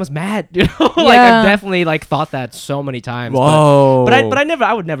wish my name was Matt. You know, like I definitely like thought that so many times. Whoa. But I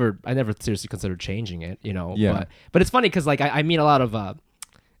never seriously considered changing it. You know. Yeah. But it's funny because like I meet a lot of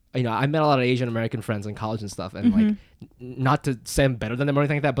you know, I met a lot of Asian American friends in college and stuff, and like not to say I'm better than them or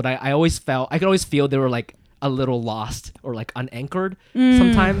anything like that, but I could always feel they were like a little lost or like unanchored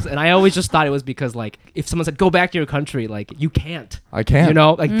sometimes, and I always just thought it was because like if someone said go back to your country, like you can't. I can't. You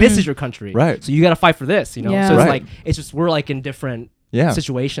know, like this is your country, right? So you got to fight for this. You know, so it's like it's just we're like in different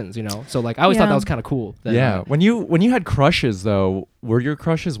situations. You know, so like I always thought that was kind of cool. That, when you had crushes though, were your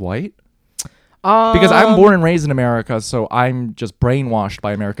crushes white? Because I'm born and raised in America, so I'm just brainwashed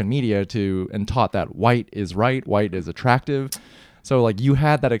by American media and taught that white is right, white is attractive. So like you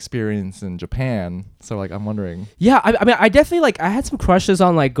had that experience in Japan, so like I'm wondering. Yeah, I mean I definitely like I had some crushes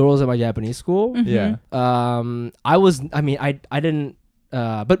on like girls at my Japanese school. Yeah. I didn't.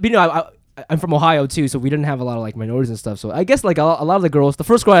 But you know I'm from Ohio too, so we didn't have a lot of like minorities and stuff. So I guess like a lot of the girls, the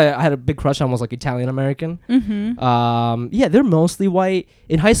first girl I had a big crush on was like Italian American. Yeah, they're mostly white.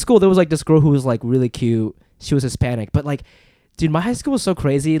 In high school, there was like this girl who was like really cute. She was Hispanic, but like, dude, my high school was so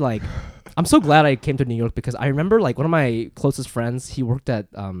crazy. Like, I'm so glad I came to New York because I remember like one of my closest friends. He worked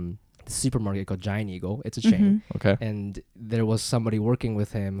at the supermarket called Giant Eagle. It's a chain. Okay. And there was somebody working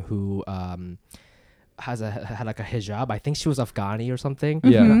with him who had like a hijab. I think she was Afghani or something.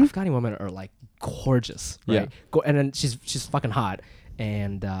 Yeah. Afghani women are like gorgeous, right? Yeah. And then she's fucking hot.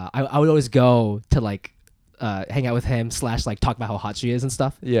 And I would always go to like hang out with him / like talk about how hot she is and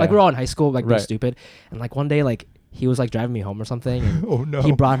stuff. Yeah. Like we're all in high school, like being stupid. And like one day, like he was like driving me home or something. And Oh no.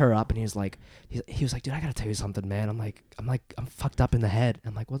 he brought her up and he was like, dude, I gotta tell you something, man. I'm fucked up in the head.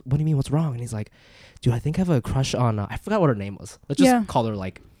 I'm like, what do you mean? What's wrong? And he's like, dude, I think I have a crush on. I forgot what her name was. Let's just call her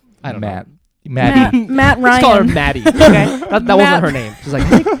like, I don't know. Maddie. Matt Ryan. Let's call her Maddie. Okay, that wasn't her name. She's like,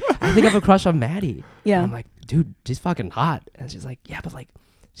 I think I have a crush on Maddie. Yeah. And I'm like, dude, she's fucking hot. And she's like, yeah, but like,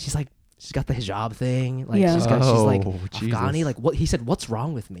 she's got the hijab thing. Like, Yeah. she's like Oh, Jesus. Afghani. Like, what he said, what's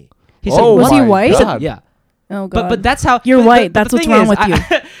wrong with me? He Oh said, Was he my white? He said, God. yeah. Oh god. But that's how You're but white. the That's what's thing wrong is, with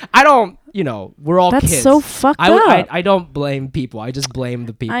you. I don't, we're all That's kids. so fucked I up. I don't blame people. I just blame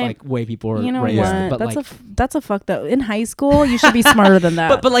the people, like way people are You know raised. what? But That's like, that's a fucked up. In high school, you should be smarter than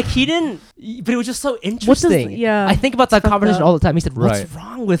that. but like he didn't. But it was just so interesting. yeah, I think about that fucked conversation up. all the time. He said, "What's Right.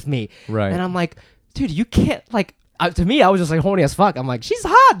 wrong with me?" Right. And I'm like, dude, you can't like. To me, I was just like horny as fuck. I'm like, she's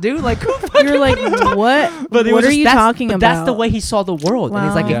hot, dude. Like, who fucking You're like, what? But it What was are just- you that's- talking but about? That's the way he saw the world. And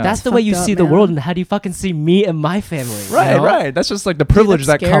he's like, Wow. if that's It's the way you fucked see up, the man. world, then how do you fucking see me and my family? you Right, know? right. That's just like the privilege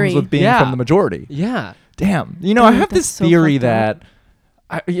that's that scary. comes with being Yeah. from the majority. Yeah. Damn. You know, I Dude, have that's this so theory fucked up.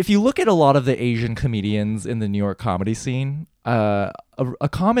 that if you look at a lot of the Asian comedians in the New York comedy scene, a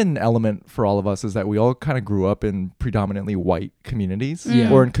common element for all of us is that we all kind of grew up in predominantly white communities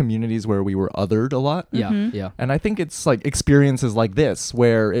Yeah. or in communities where we were othered a lot. Yeah. Mhm. Yeah. And I think it's like experiences like this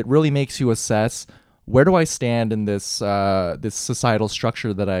where it really makes you assess, where do I stand in this this societal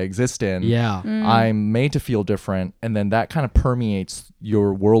structure that I exist in? Yeah. Mm. I'm made to feel different, and then that kind of permeates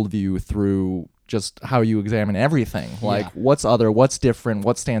your worldview through just how you examine everything. Like Yeah. what's other, what's different,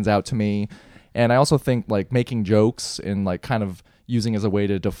 what stands out to me. And I also think like making jokes and like kind of using as a way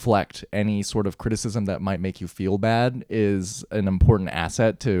to deflect any sort of criticism that might make you feel bad is an important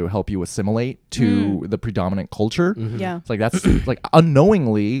asset to help you assimilate to the predominant culture. Mhm. Yeah. It's like that's like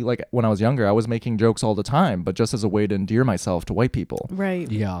unknowingly, like when I was younger, I was making jokes all the time, but just as a way to endear myself to white people.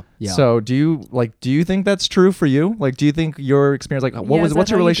 Right. Yeah. Yeah. So do you think that's true for you? Like, do you think your experience, like, Yeah, is what's that your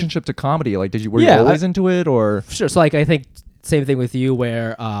how you relationship to comedy? Like, were you Yeah, always into it, or? Sure. So like I think same thing with you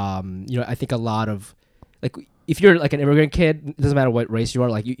where I think a lot of like if you're like an immigrant kid, it doesn't matter what race you are,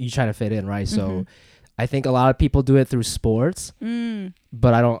 like you try to fit in, right? So I think a lot of people do it through sports, Mm.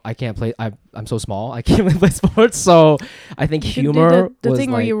 but I can't play. I'm so small. I can't really play sports. So I think You could do humor the was thing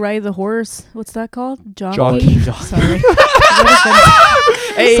like, where you ride the horse. What's that called? Jockey. Sorry.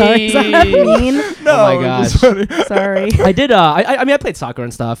 Hey! Sorry. Is that mean? Oh my gosh. Sorry. I did. I mean, I played soccer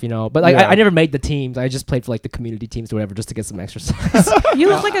and stuff, but like Yeah. I never made the teams. I just played for like the community teams or whatever, just to get some exercise. You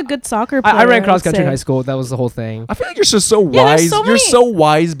look like a good soccer player. I ran cross would country in say. high school. That was the whole thing. I feel like you're just so Yeah, there's wise. so You're many- so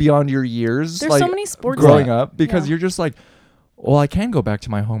wise beyond your years. There's like, so many sports growing that- up because yeah. you're just like, well, I can go back to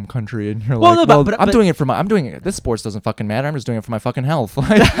my home country, and you're Well, like, no, well, but- I'm but- doing it for I'm doing it. This sports doesn't fucking matter. I'm just doing it for my fucking health.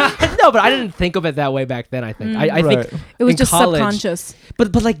 Like, No, but I didn't think of it that way back then. I think. I Right. think It was in just college- subconscious.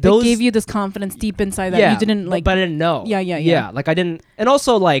 But like It those gave you this confidence deep inside that yeah, you didn't like. but I didn't know. Yeah. Like I didn't, and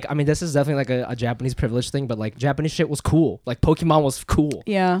also like I mean, this is definitely like a Japanese privilege thing, but like Japanese shit was cool. Like Pokemon was cool.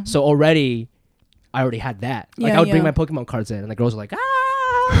 Yeah. So I already had that. Like Yeah, I would bring yeah. my Pokemon cards in, and the girls were like, ah.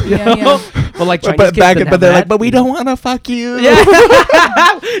 Yeah, yeah. But like Chinese but kids back, didn't but have they're that. like, but we don't want to fuck you. Yeah.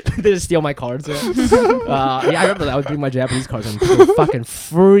 They just steal my cards. Yeah, I remember that. I would bring my Japanese cards and they would fucking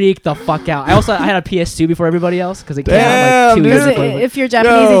freak the fuck out. I had a PS2 before everybody else because it came out Damn, like 2 dude. years Because before. if you're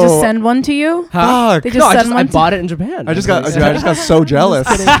Japanese, they Yo. just send one to you. Huh? Fuck. They just No, send I one. to- bought it in Japan. I just got so jealous.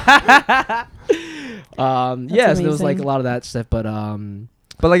 Yeah, so there was like amazing. a lot of that stuff, but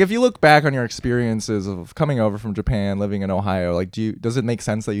But like, if you look back on your experiences of coming over from Japan, living in Ohio, like, does it make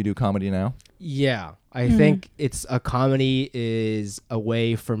sense that you do comedy now? yeah, I think it's a comedy is a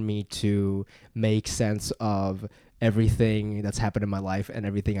way for me to make sense of everything that's happened in my life and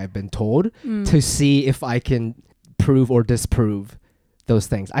everything I've been told to see if I can prove or disprove those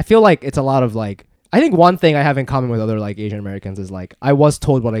things. I feel like it's a lot of like, I think one thing I have in common with other like Asian Americans is like I was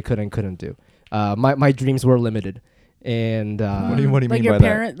told what I could and couldn't do. My dreams were limited. And What do you like mean your by that?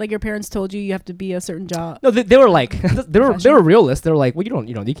 parent, like your parents told you have to be a certain job. no, they were like they were Profession? realists. They were like, well,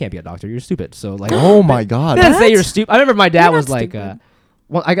 you can't be a doctor. You're stupid. So like, Oh my god. they didn't say What? you're stupid. I remember my dad You're was not like, stupid.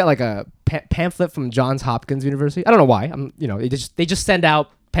 well, I got like a pamphlet from Johns Hopkins University. I don't know why. They just send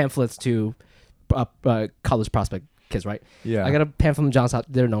out pamphlets to college prospect kids, right? Yeah. I got a pamphlet from Johns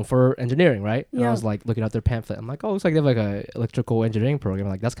Hopkins. They're known for engineering, right? And I Yeah. was like looking at their pamphlet. I'm like, oh, looks like they have like a electrical engineering program.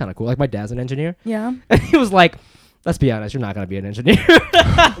 I'm like, that's kind of cool. Like my dad's an engineer. Yeah. And he was like, let's be honest, you're not gonna be an engineer.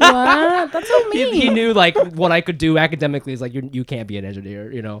 What? That's so mean. he knew like what I could do academically is like you can't be an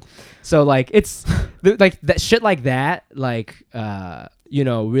engineer. So like it's like that shit like that like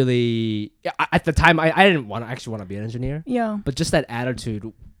really at the time I didn't actually want to be an engineer, Yeah. but just that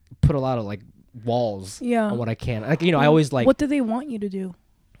attitude put a lot of like walls Yeah. on what I can, like I always like What do they want you to do,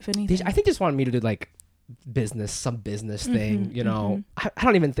 if anything? I think they just wanted me to do like some business thing, you know. I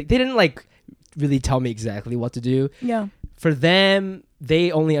don't even think they didn't like really tell me exactly what to do. Yeah. For them,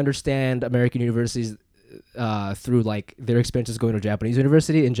 they only understand American universities through like their experiences going to a Japanese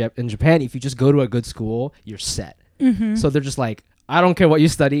university. In Japan, if you just go to a good school, you're set. So they're just like, I don't care what you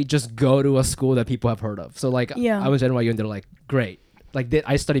study, just go to a school that people have heard of. So like, I was at NYU and they're like, great. Like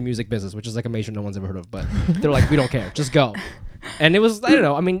I study music business, which is like a major no one's ever heard of, but they're like, we don't care, just go. And it was, I don't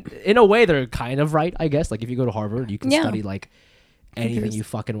know, I mean, in a way they're kind of right, I guess. Like if you go to Harvard, you can study like anything you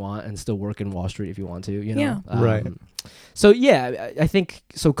fucking want and still work in Wall Street if you want to, you know? Right. So yeah, I think,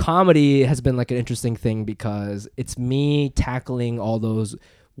 so comedy has been like an interesting thing because it's me tackling all those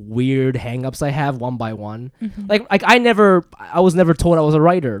weird hangups I have one by one. Like I was never told I was a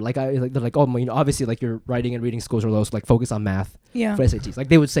writer. Like they're like, oh, you know, obviously like your writing and reading skills are low, so like focus on math for SATs. Like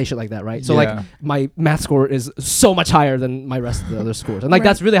they would say shit like that, right? So like my math score is so much higher than my rest of the other scores, and like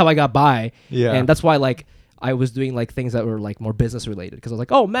that's really how I got by. And that's why like I was doing like things that were like more business related because I was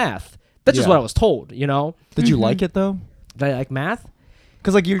like, oh, math. That's just what I was told, you know. Did you like it though? Did I like math?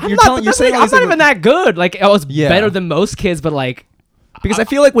 Because like you're I'm saying not even that good. Like I was better than most kids, but like. Because I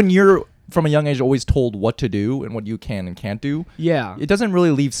feel like when you're from a young age always told what to do and what you can and can't do, it doesn't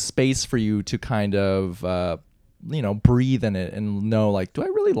really leave space for you to kind of you know, breathe in it and know like, do I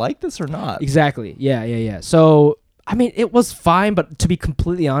really like this or not? Exactly. Yeah. So I mean, it was fine, but to be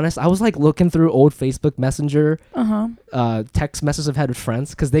completely honest, I was like looking through old Facebook Messenger text messages I've had with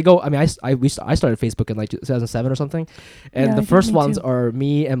friends because they go. I mean, I started Facebook in like 2007 or something, and the first ones are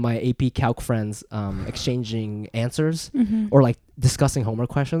me and my AP Calc friends exchanging answers or like discussing homework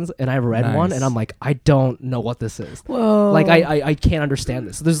questions, and I read one and I'm like, I don't know what this is. Whoa. Like I can't understand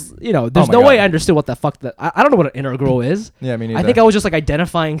this. There's no way I understood what the fuck that I don't know what an integral is. Yeah, me neither. I think I was just like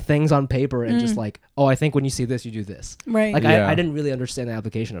identifying things on paper and just like, oh, I think when you see this, you do this. Right. Like I didn't really understand the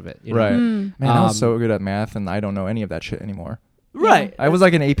application of it. You know? Right. Man, I was so good at math and I don't know any of that shit anymore. Right. I was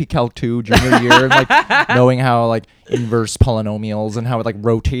like an AP Calc 2 junior year, and like knowing how like inverse polynomials and how it like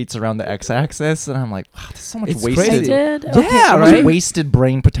rotates around the x-axis, and I'm like, wow, there's so much wasted. Crazy. So much wasted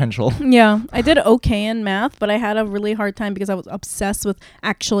brain potential. Yeah, I did okay in math, but I had a really hard time because I was obsessed with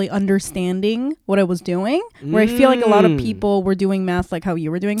actually understanding what I was doing. Where I feel like a lot of people were doing math like how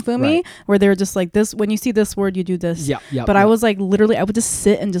you were doing, Fumi, where they're just like this. When you see this word, you do this. But I was like literally, I would just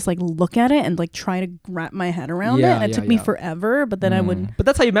sit and just like look at it and like try to wrap my head around it. And it took me forever. But then I would. But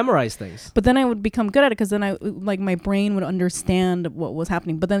that's how you memorize things. But then I would become good at it because then I like my brain would understand what was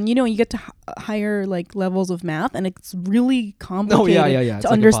happening. But then you get to higher like levels of math, and it's really complicated to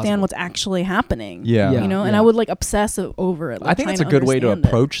understand what's actually happening. You know, and I would like obsess over it. Like, I think that's a good way to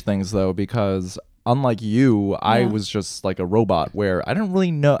approach things though, because unlike you, I was just like a robot where I don't really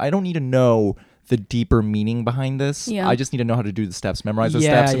know. I don't need to know the deeper meaning behind this. I just need to know how to do the steps, memorize the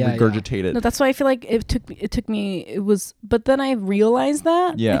steps, and regurgitate it. No, that's why I feel like it took me. But then I realized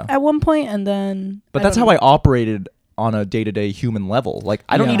that at one point, and then. But that's how I operated on a day-to-day human level. Like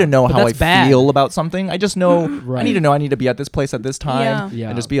I don't need to know how I feel about something. I just know I need to know I need to be at this place at this time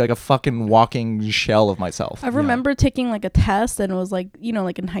and just be like a fucking walking shell of myself. I remember taking like a test, and it was like, you know,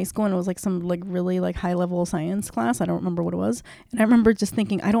 like in high school, and it was like some like really like high level science class. I don't remember what it was. And I remember just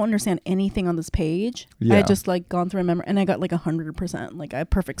thinking, I don't understand anything on this page. I had just like gone through and I got like 100%, like a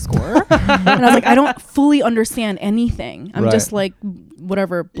perfect score. And I was like, I don't fully understand anything. I'm just like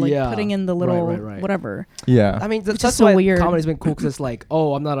whatever, like putting in the little whatever. Yeah. I mean, that's so weird. Comedy's been cool because it's like,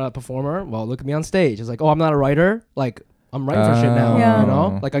 oh, I'm not a performer. Well, look at me on stage. It's like, oh, I'm not a writer. Like, I'm writing for shit now. You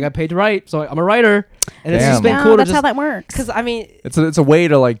know, like I got paid to write, so I'm a writer. And it's just been cool. That's how that works. Because I mean, it's a way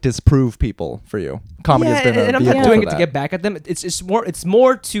to like disprove people for you. Comedy has been and I'm not doing it to get back at them. It's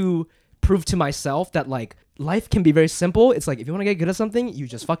more to prove to myself that like life can be very simple. It's like, if you want to get good at something, you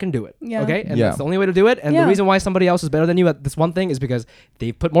just fucking do it. Okay? And that's the only way to do it. And the reason why somebody else is better than you at this one thing is because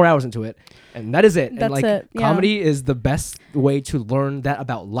they put more hours into it. And that is it. That's and like comedy is the best way to learn that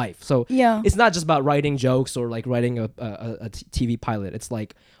about life. So it's not just about writing jokes or like writing a TV pilot. It's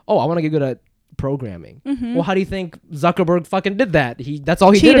like, oh, I want to get good at programming. Well, how do you think Zuckerberg fucking did that? That's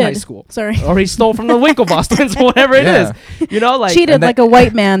all he did in high school. Sorry. Or he stole from the Winklevostens or whatever it is. You know, like cheated like a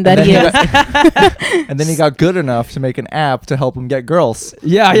white man that he is. And then he got good enough to make an app to help him get girls.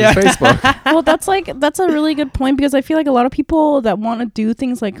 Facebook. Well, that's a really good point, because I feel like a lot of people that want to do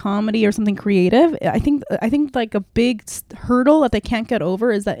things like comedy or something creative, I think like a big hurdle that they can't get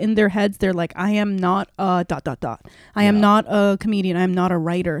over is that in their heads they're like, I am not a ... I am not a comedian. I am not a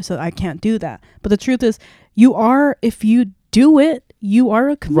writer, so I can't do that. But the truth is, you are if you do it. you are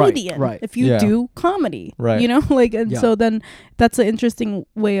a comedian right. if you Yeah. do comedy. Right. You know, like, and Yeah. so then that's an interesting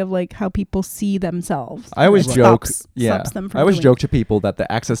way of like how people see themselves. I always It joke, stops them from I always doing joke to people that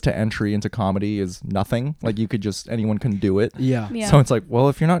the access to entry into comedy is nothing. Like you could just anyone can do it. Yeah. Yeah. So it's like, well,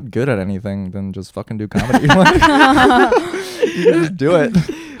 if you're not good at anything, then just fucking do comedy. You can just do it.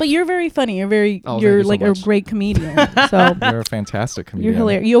 But you're very funny. You're thank you you're so like much. a great comedian. So You're a fantastic comedian. you're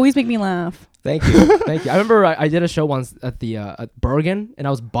hilarious. You always make me laugh. Thank you. Thank you. I remember I did a show once at the at Bergen, and I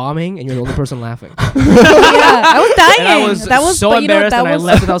was bombing, and you're the only person laughing. Yeah, I was dying. And I was that was so but you know what, embarrassed, that and I was-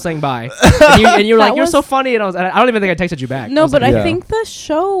 left without saying bye. And you were That like, "You're was- so funny," and I don't even think I texted you back. No, was but like, I Yeah. think the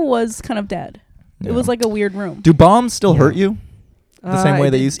show was kind of dead. Yeah. It was like a weird room. Do bombs still Yeah. hurt you? The same way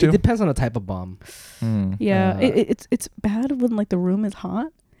they used to? It depends on the type of bomb. Hmm. Yeah, it's bad when like the room is hot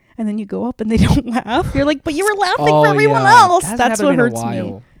and then you go up and they don't laugh. You're like, but you were laughing for everyone else. That hasn't That's what happened in a hurts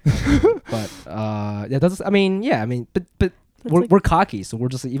me. while. But yeah, that's. I mean, but That's we're, like- we're cocky, so we're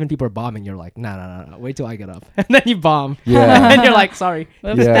just even people are bombing. You're like, nah, wait till I get up, and then you bomb. Yeah. And you're like, sorry.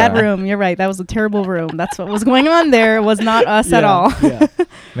 It was Yeah. that room. You're right. That was a terrible room. That's what was going on there. It was not us at Yeah, all. Yeah.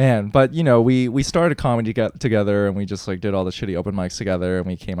 Man, but you know, we started comedy together, and we just like did all the shitty open mics together, and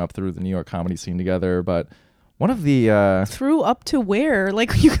we came up through the New York comedy scene together. But one of the Threw up to where?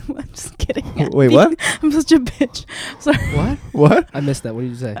 Like you? I'm just kidding. Wait, what? I'm such a bitch. Sorry. What? what? I missed that. What did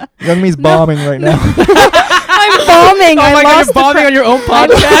you say? Youngmi's bombing right now. I'm bombing. Oh I my God, lost you're bombing on your own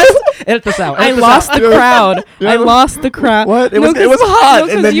podcast. Edit this out. I Edit this lost out. the crowd. Yeah. I lost the crowd. What? It No, was 'cause- it was hot, no,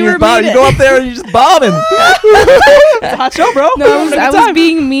 'cause and then you you were bomb, made you it- go up there and you just bombing. It's a hot show, bro. No, I was, Having a I good was time.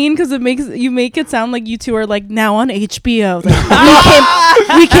 being mean because you make it sound like you two are like now on HBO.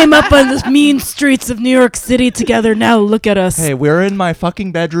 Like, we came up on the mean streets of New York City together. Now look at us. Hey, we're in my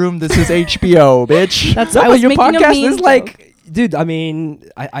fucking bedroom. This is HBO, bitch. That's No, I but was your making a podcast mean is like, dude. I mean,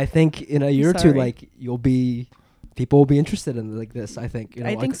 I think in a year or two, Sorry. like people will be interested in like this. I think. You know,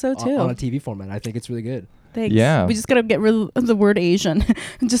 I think like, so, too. On a TV format, I think it's really good. Thanks. Yeah. We just gotta get rid of the word Asian.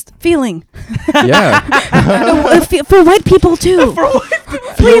 Just feeling Yeah. for white people too.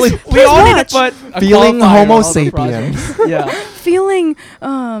 Feeling, Please watch. Feeling Homo sapiens. Yeah. Feeling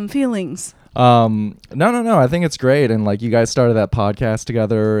feelings. No. I think it's great. And like you guys started that podcast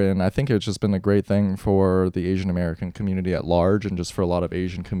together, and I think it's just been a great thing for the Asian American community at large, and just for a lot of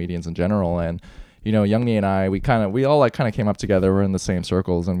Asian comedians in general. And you know, Youngmi and I, we all like kind of came up together. We're in the same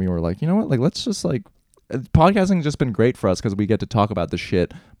circles, and we were like, you know what, like let's just like. Podcasting has just been great for us because we get to talk about the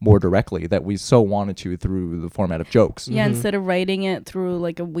shit more directly that we so wanted to through the format of jokes. Yeah, Mhm. instead of writing it through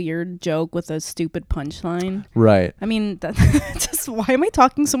like a weird joke with a stupid punchline. Right. I mean, that just why am I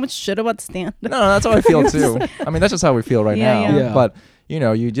talking so much shit about stand-up? No, that's how I feel too. I mean, that's just how we feel right Yeah, now. yeah. But you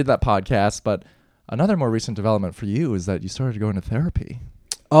know, you did that podcast, but another more recent development for you is that you started going to therapy.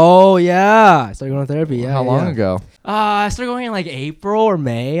 Oh yeah, I started going to therapy. Yeah. How long ago? I started going in like April or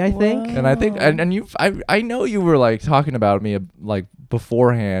May, I think. Whoa. And I think, and you, I know you were like talking about me like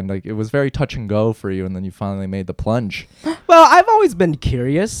beforehand. Like it was very touch and go for you, and then you finally made the plunge. Well, I've always been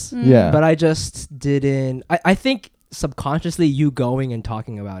curious, Yeah. but I just didn't. I think subconsciously you going and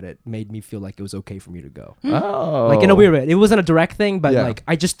talking about it made me feel like it was okay for me to go. Oh, Like in a weird way. It wasn't a direct thing, but Yeah. like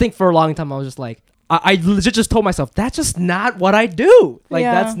I just think for a long time I was just like I legit just told myself that's just not what I do. Like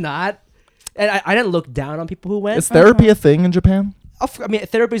Yeah. that's not. And I didn't look down on people who went. Is therapy a thing in Japan? I mean,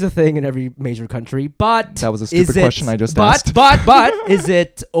 therapy is a thing in every major country, but That was a is stupid it- question I just but, asked. But is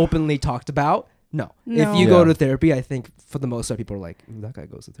it openly talked about? No. No. If you Yeah. go to therapy, I think for the most part people are like, "Ooh, that guy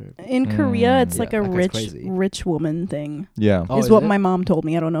goes to therapy." In Korea, it's Mm. like Yeah, a that guy's crazy. rich woman thing. Yeah. Oh, is is what it? my mom told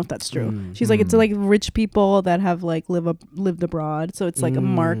me. I don't know if that's true. Mm. She's like, it's Mm. like rich people that have like lived abroad, so it's like a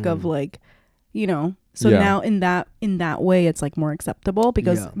mark of Mm. like, you know. So Yeah. now in that way, it's like more acceptable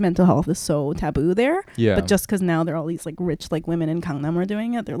because Yeah. mental health is so taboo there. Yeah. But just because now there are all these like rich like women in Gangnam are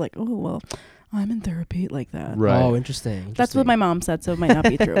doing it, they're like, oh well, I'm in therapy like that. Right. Oh, interesting. That's what my mom said, so it might not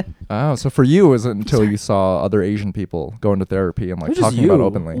be true. Oh, so for you, it was until you saw other Asian people going to therapy and like It was just talking about you.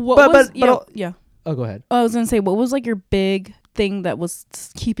 openly. What But- was, but- yeah, but- yeah. Oh, go ahead. I was gonna say, what was like your big thing that was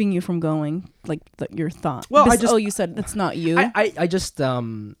keeping you from going? Like your thought. Well, I just- you said it's not you. I just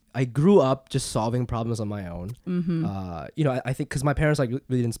I grew up just solving problems on my own. Mm-hmm. You know, I think because my parents like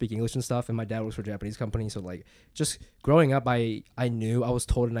really didn't speak English and stuff, and my dad works for a Japanese company, so like just growing up, I knew, I was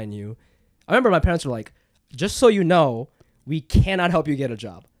told, and I knew. I remember my parents were like, "Just so you know, we cannot help you get a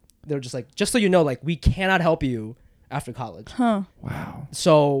job." They're just like, "Just so you know, like we cannot help you after college. Huh. Wow.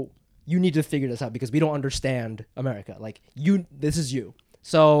 So you need to figure this out because we don't understand America. Like this is you."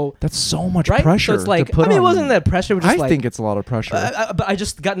 So That's so much right, pressure. so it's like to put I mean, it on- wasn't that pressure. It was just I like, think it's a lot of pressure. but I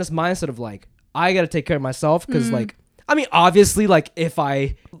just got in this mindset of like I got to take care of myself because Mm. like I mean, obviously, like if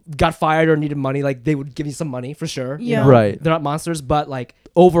I got fired or needed money, like they would give me some money for sure. You Yeah. know? Right. They're not monsters, but like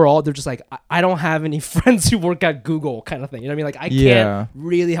overall, they're just like, I don't have any friends who work at Google kind of thing. You know what I mean? Like I Yeah. can't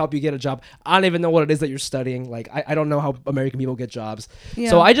really help you get a job. I don't even know what it is that you're studying. Like I don't know how American people get jobs. Yeah.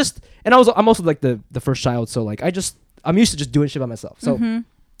 So I'm also like the first child. So like I'm used to just doing shit by myself. So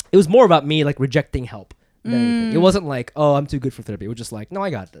it was more about me like rejecting help than anything. It wasn't like, oh, I'm too good for therapy. It was just like, no,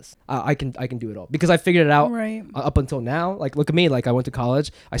 I got this. I can do it all because I figured it out Right. up until now. Like, look at me. Like, I went to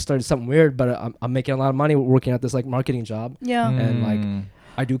college. I started something weird, but I'm making a lot of money working at this like marketing job. Yeah. And like,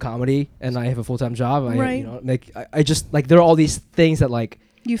 I do comedy and I have a full-time job. Right. I just like there are all these things that like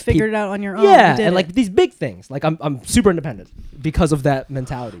You figured it out on your own. yeah, You did and it. like these big things. Like I'm super independent because of that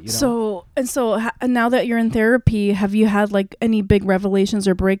mentality. You know? And now that you're in therapy, have you had like any big revelations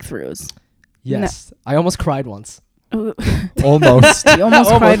or breakthroughs? Yes, I almost cried once. Almost. You almost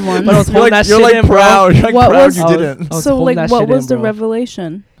cried once. But I was holding that you're shit like in, bro. proud. You're like What proud was- you I was- didn't. I was So holding like, that what shit was in, the bro.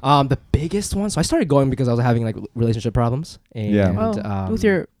 revelation? The biggest one. So I started going because I was having like relationship problems. And, Oh,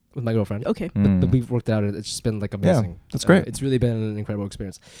 with my girlfriend. Okay. But we've worked it out. It's just been like amazing. that's great. It's really been an incredible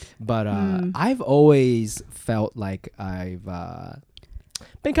experience. But I've always felt like I've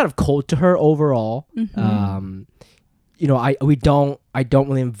been kind of cold to her overall. You know, I don't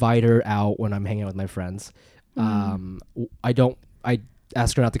really invite her out when I'm hanging out with my friends. I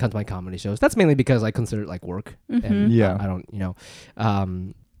ask her not to come to my comedy shows. That's mainly because I consider it like work. And Yeah. I don't,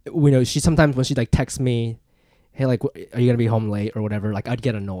 you know, she sometimes when she like texts me, hey, like, are you gonna be home late or whatever? Like, I'd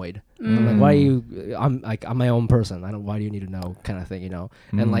get annoyed. I'm like, why are you? I'm my own person. Why do you need to know? Kind of thing, you know.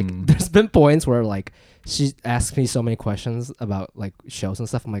 And like, there's been points where like she asks me so many questions about like shows and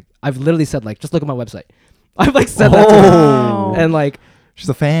stuff. I'm like, I've literally said like, just look at my website. I've like said that to her. Wow. And like, She's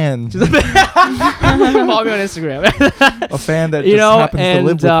a fan. follow me on Instagram. A fan that You just know, happens and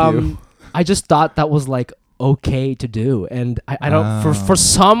to live with you. I just thought that was like okay to do, and I don't for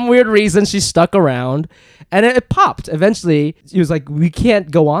some weird reason she stuck around, and it popped. Eventually, she was like, "We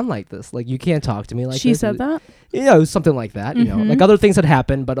can't go on like this. Like, you can't talk to me like She this." said that? Yeah, it was something like that. You know, like other things had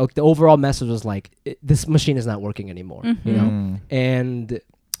happened, but the overall message was like, "This machine is not working anymore." You know, and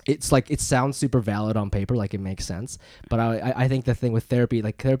it's like it sounds super valid on paper, like it makes sense. But I think the thing with therapy,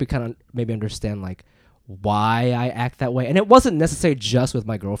 like therapy, kind of made me understand like why I act that way. And it wasn't necessarily just with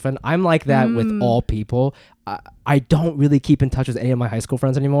my girlfriend. I'm like that with all people. I don't really keep in touch with any of my high school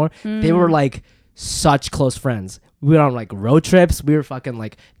friends anymore. They were like such close friends. We were on like road trips. We were fucking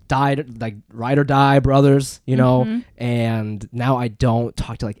like ride or die brothers, you know. And now I don't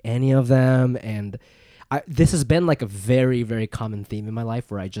talk to like any of them. And this has been like a very, very common theme in my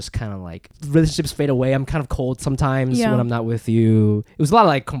life where I just kind of like relationships fade away. I'm kind of cold sometimes when I'm not with you. It was a lot of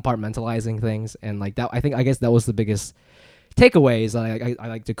like compartmentalizing things, and like that. I guess that was the biggest takeaway is I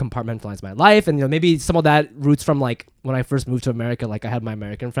like to compartmentalize my life, and you know maybe some of that roots from like when I first moved to America. Like I had my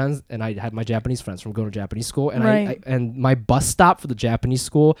American friends and I had my Japanese friends from going to Japanese school, and and my bus stop for the Japanese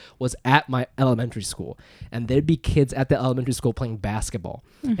school was at my elementary school, and there'd be kids at the elementary school playing basketball,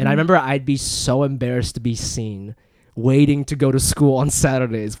 and I remember I'd be so embarrassed to be seen waiting to go to school on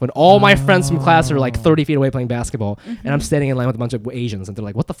Saturdays when all my friends from class are like 30 feet away playing basketball, and I'm standing in line with a bunch of Asians, and they're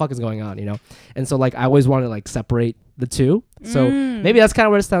like, what the fuck is going on, you know? And so like I always wanted to like separate the two, so maybe that's kind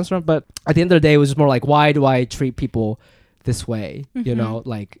of where it stems from. But at the end of the day, it was just more like, why do I treat people this way, you know?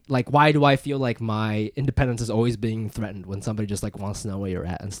 Like why do I feel like my independence is always being threatened when somebody just like wants to know where you're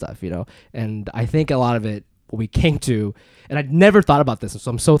at and stuff, you know? And I think a lot of it we came to, and I'd never thought about this,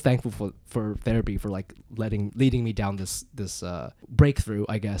 so I'm so thankful for therapy for like leading me down this breakthrough,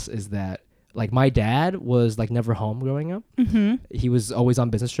 I guess, is that like my dad was like never home growing up. He was always on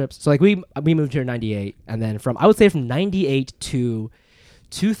business trips. So like we moved here in 98, and then I would say from 98 to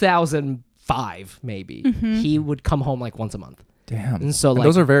 2005 maybe, he would come home like once a month. Damn. And so And like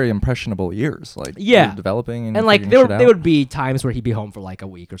those are very impressionable years. Like Yeah. developing and like figuring shit there out. would be times where he'd be home for like a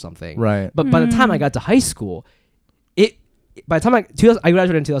week or something. Right. But by the time I got to high school, by the time I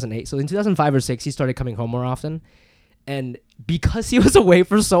graduated in 2008, so in 2005 or 6, he started coming home more often. And because he was away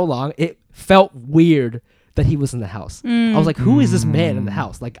for so long, it felt weird that he was in the house. I was like, who is this man in the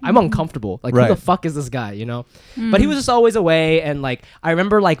house? Like, I'm uncomfortable. Like, Right. who the fuck is this guy, you know? But he was just always away. And like, I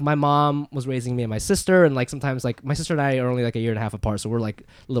remember like my mom was raising me and my sister. And like, sometimes like my sister and I are only like a year and a half apart. So we're like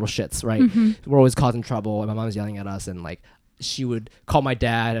little shits, right? We're always causing trouble. And my mom was yelling at us. And like, she would call my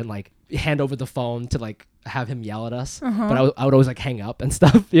dad and like hand over the phone to like have him yell at us. But I would always like hang up and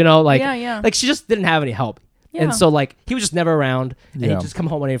stuff, you know? Like, Yeah. like she just didn't have any help. Yeah. And so like he was just never around, and Yeah. he'd just come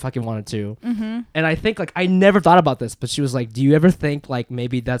home when he fucking wanted to. Mm-hmm. And I think like I never thought about this, but she was like, "Do you ever think like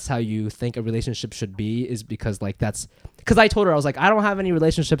maybe that's how you think a relationship should be? Is because like that's because I told her I was like I don't have any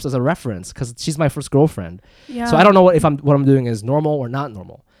relationships as a reference because she's my first girlfriend, Yeah. so I don't know what I'm doing is normal or not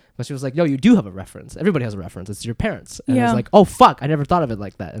normal." But she was like, "No, you do have a reference. Everybody has a reference. It's your parents." And I Yeah. was like, "Oh fuck, I never thought of it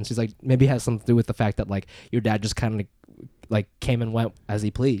like that." And she's like, "Maybe it has something to do with the fact that like your dad just kind of like came and went as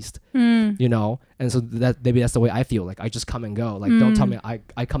he pleased." Mm. You know, and so that maybe that's the way I feel. Like I just come and go. Like don't tell me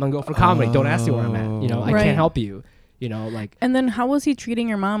I come and go for comedy. Don't ask me where I'm at. You know, I Right. can't help you. You know, like And then how was he treating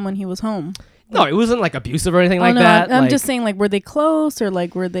your mom when he was home? no, it wasn't like abusive or anything Oh, like no, that. I'm like, just saying, like, were they close or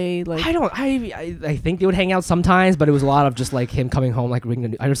like were they like? I think they would hang out sometimes, but it was a lot of just like him coming home, like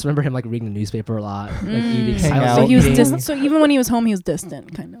reading. I just remember him like reading the newspaper a lot, like eating. Hang silently out. So he was eating. distant. So even when he was home, he was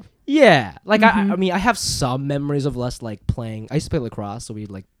distant, kind of. Yeah, like I Mhm. mean, I have some memories of us like playing. I used to play lacrosse, so we'd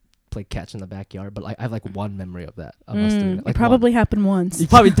like play catch in the backyard. But like, I have like one memory of that. Of us doing that. Like It probably happened once. one. You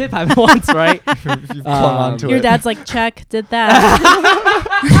probably did have it once, right? You've clung onto Your it. dad's like, check, did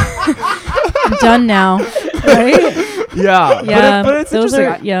that. I'm done now, right? Yeah, Yeah, but it's those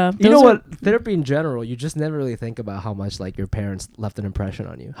interesting. are You know those are- what? Therapy in general, you just never really think about how much like your parents left an impression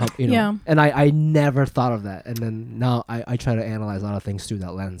on you. How, you know? Yeah. And I never thought of that. And then now I try to analyze a lot of things through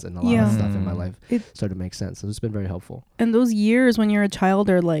that lens, and a lot Yeah. of stuff in my life It- started to make sense. So it's been very helpful. And those years when you're a child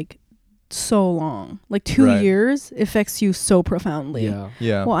are like so long. Like 2 Right. years affects you so profoundly. Yeah.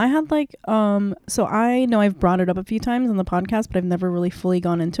 Yeah. Well, I had like so I know I've brought it up a few times on the podcast, but I've never really fully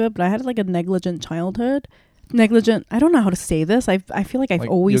gone into it. But I had like a negligent childhood. Negligent. I don't know how to say this. I feel like I've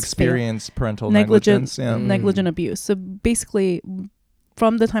Like, always you failed. experience parental Negligent- negligence. Yeah. Mm. Negligent abuse. So basically,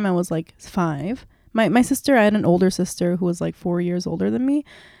 from the time I was like 5, my sister, I had an older sister who was like 4 years older than me.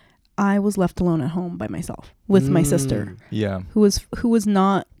 I was left alone at home by myself with my sister, Yeah. who was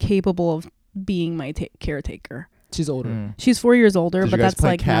not capable of being my caretaker. She's older. Mm. She's 4 years older, Did but you guys that's play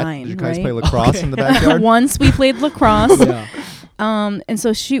like cat? 9, Did you guys right? play lacrosse Okay. in the backyard? Once we played lacrosse. Yeah. And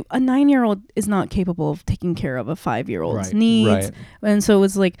so a 9-year-old is not capable of taking care of a 5-year-old's Right. needs. Right. And so it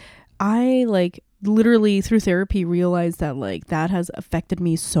was like, I like literally through therapy realized that like that has affected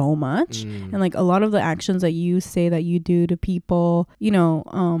me so much. Mm. And like a lot of the actions that you say that you do to people, you know,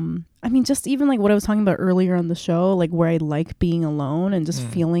 I mean, just even like what I was talking about earlier on the show, like where I like being alone and just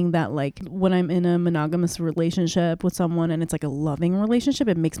feeling that like when I'm in a monogamous relationship with someone and it's like a loving relationship,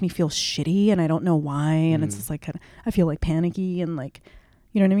 it makes me feel shitty and I don't know why. And it's just like, I feel like panicky and like,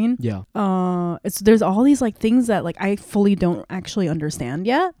 you know what I mean? Yeah. There's all these like things that like I fully don't actually understand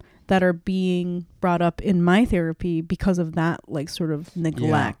yet that are being brought up in my therapy because of that like sort of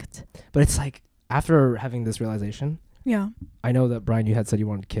neglect. But it's like after having this realization, Yeah. I know that Brian, you had said you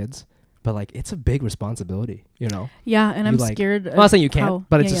wanted kids, but like it's a big responsibility, you know. Yeah, and You, I'm like- scared. I'm not saying you can't, how-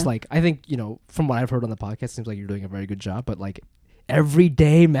 but it's yeah, just yeah. like I think, you know, from what I've heard on the podcast, it seems like you're doing a very good job. But like every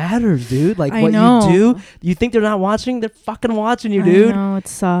day matters, dude. Like I what know. you do, you think they're not watching? They're fucking watching you, I dude. know, it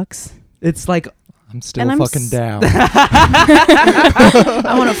sucks. It's like I'm still And I'm fucking s- down. I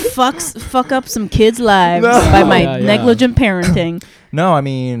want to fuck up some kids' lives by my Yeah, yeah. negligent parenting. No, I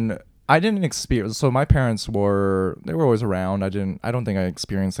mean, I didn't experience. So my parents they were always around. I don't think I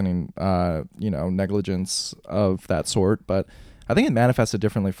experienced any, negligence of that sort. But I think it manifested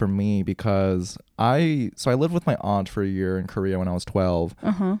differently for me because I lived with my aunt for a year in Korea when I was 12,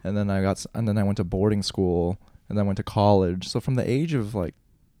 Uh-huh. and then I went to boarding school and then went to college. So from the age of like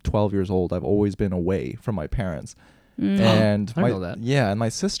 12 years old, I've always been away from my parents. And I know that. and my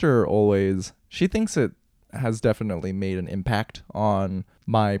sister she thinks it has definitely made an impact on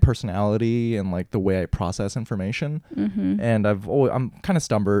my personality and like the way I process information. And I'm kind of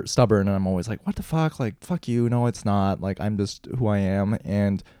stubborn, and I'm always like, what the fuck? Like, fuck you. No, it's not. Like, I'm just who I am.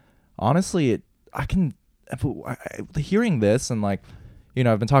 And honestly, hearing this and like, you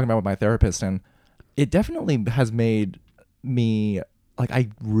know, I've been talking about with my therapist, and it definitely has made me like, I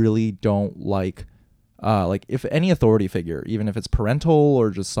really don't like if any authority figure, even if it's parental or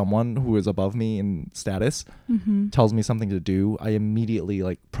just someone who is above me in status, tells me something to do, I immediately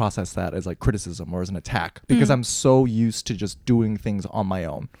like process that as like criticism or as an attack because I'm so used to just doing things on my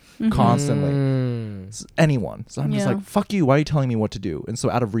own constantly. Anyone. So I'm just Yeah. like, fuck you, why are you telling me what to do? And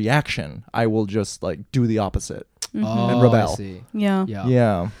so out of reaction, I will just like do the opposite. Oh, And rebel. I see. Yeah. Yeah.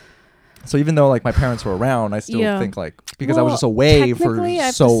 Yeah. So even though like my parents were around, I still Yeah. think like, because I was Well, just away for technically, I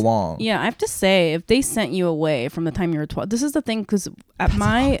have so to long. Yeah, I have to say, if they sent you away from the time you were 12, this is the thing, because at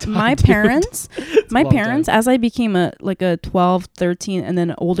my time, dude. parents, my a long parents, as I became a 12, 13, and then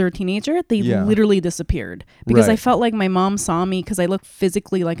an older teenager, they Yeah. literally disappeared because I Right. felt like my mom saw me because I looked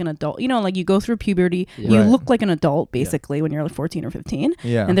physically like an adult. You know, like you go through puberty, Yeah. you Right. look like an adult basically when you're like 14 or 15,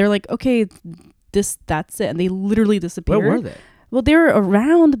 Yeah. and they're like, okay, that's it. And they literally disappeared. Where were they? Well, they were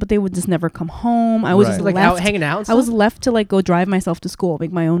around, but they would just never come home. I was Right. just Like left. out hanging out. And I was stuff? left to like go drive myself to school,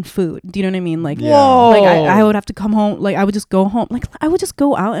 make my own food. Do you know what I mean? Like, Yeah. Whoa. like I would have to come home. Like I would just go home. Like I would just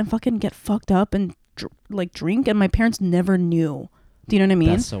go out and fucking get fucked up and like drink, and my parents never knew. Do you know what I mean?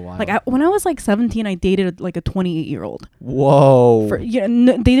 That's so wild. Like when I was like 17, I dated like a 28-year-old. Whoa. They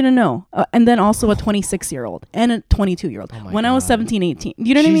didn't know. And then also a 26-year-old and a 22-year-old. Oh my When I was God. 17, 18.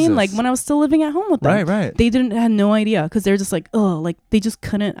 You know what I mean? Like Jesus. when I was still living at home with them. Right. They had no idea because they're just like, oh, like they just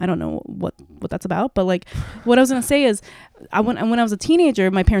couldn't. I don't know what that's about. But like what I was going to say is when I was a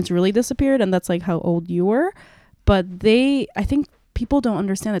teenager, my parents really disappeared. And that's like how old you were. But I think people don't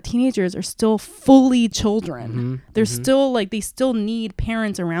understand that teenagers are still fully children. Mhm. They're Mhm. still like, they still need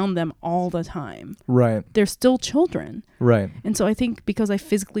parents around them all the time. Right. They're still children. Right. And so I think because I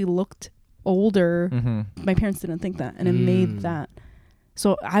physically looked older, Mm-hmm. my parents didn't think that. And it made Mm. that.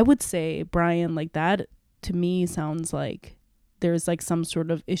 So I would say, Brian, like that to me sounds like there's like some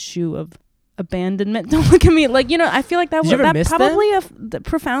sort of issue of abandonment. Don't look at me. Like, I feel like that Did you ever that miss probably that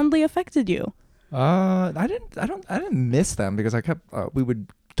profoundly affected you. I didn't miss them because I kept we would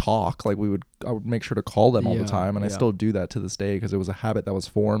talk, like I would make sure to call them all the Yeah, time, and I yeah. still do that to this day because it was a habit that was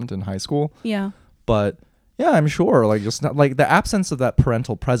formed in high school. Yeah. But yeah, I'm sure like just not like the absence of that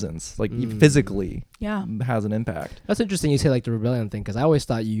parental presence, like physically, Yeah. has an impact. That's interesting you say like the rebellion thing, because I always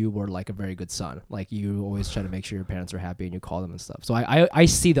thought you were like a very good son. Like you always try to make sure your parents are happy and you call them and stuff. So I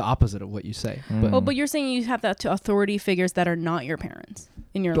see the opposite of what you say. But Oh, but you're saying you have that to authority figures that are not your parents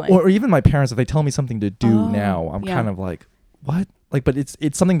in your life. Or even my parents, if they tell me something to do Oh, now, I'm yeah. kind of like, what? Like, but it's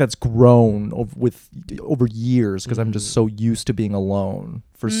something that's grown over years because I'm just so used to being alone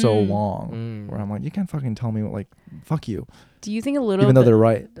for so long. Where I'm like, you can't fucking tell me like, fuck you, Do you think a little even though bit, they're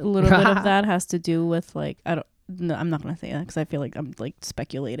right. a little bit of that has to do with like, no, I'm not going to say that because I feel like I'm like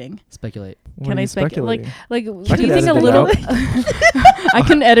speculating. speculate. What Can are I you speculate? Like, I do could you think a edit it little? out. I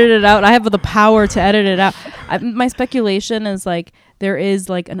can edit it out. I have the power to edit it out. My speculation is like there is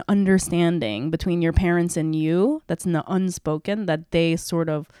like an understanding between your parents and you that's not unspoken, that they sort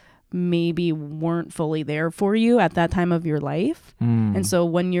of maybe weren't fully there for you at that time of your life. And so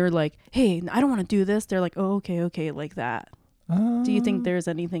when you're like, hey, I don't want to do this, they're like, oh, okay, like that. Do you think there's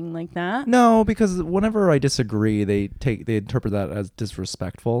anything like that? No, because whenever I disagree, they interpret that as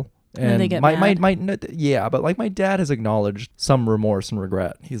disrespectful. And they get my mad. yeah, but like my dad has acknowledged some remorse and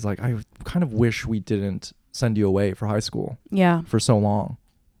regret. He's like, I kind of wish we didn't send you away for high school Yeah. for so long,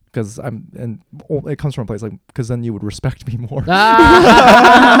 because it comes from a place like, because then you would respect me more.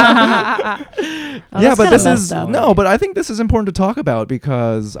 Oh, Yeah, that's but kinda this messed is up. no, but I think this is important to talk about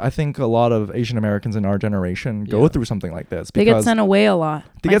because I think a lot of Asian Americans in our generation go Yeah. through something like this. They get because sent away a lot.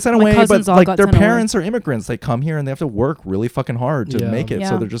 They My- get sent my away, but cousins all like got their sent away. parents are immigrants. They come here and they have to work really fucking hard to Yeah. make it.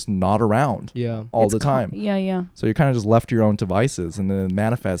 So Yeah. they're just not around Yeah. all It's the time. Yeah. So you're kind of just left to your own devices, and then it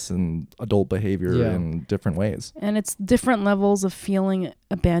manifests in adult behavior Yeah. in different ways. And it's different levels of feeling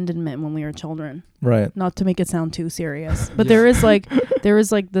abandonment when we were children. Right. Not to make it sound too serious, but Yeah. there is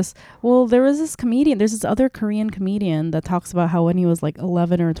this. Well, there was this comedian. There's this other Korean comedian that talks about how when he was like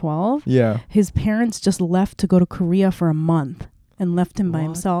 11 or 12, Yeah. his parents just left to go to Korea for a month and left him by What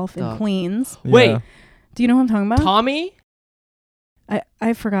himself in the- Queens. Wait. Yeah. Do you know who I'm talking about? Tommy?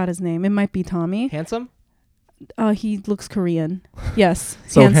 I forgot his name. It might be Tommy. Handsome? He looks Korean. Yes.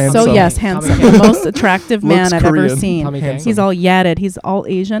 So handsome. So yes, Tommy handsome. Kang. The most attractive man Looks I've ever Korean. seen. Tommy Kang? Handsome. He's all yadded. He's all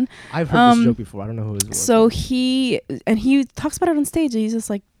Asian. I've heard this Um, joke before. I don't know who it was. So he talks about it on stage. And he's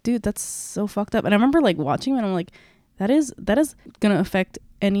just like, dude, that's so fucked up. And I remember like watching him and I'm like, that is gonna affect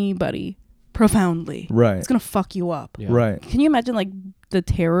anybody profoundly. Right. It's gonna fuck you up. Yeah. Right. Can you imagine like the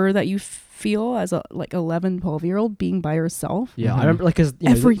terror that you feel as a like 11, 12-year-old being by yourself Yeah, Mhm. I remember like because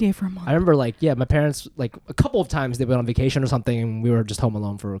every day for a month? I remember like my parents like a couple of times they went on vacation or something and we were just home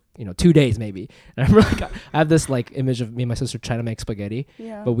alone for 2 days maybe. And I remember like I have this like image of me and my sister trying to make spaghetti,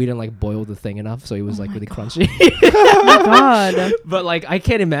 Yeah. but we didn't like boil the thing enough, so it was Oh like my really God. crunchy. Oh my God. But like I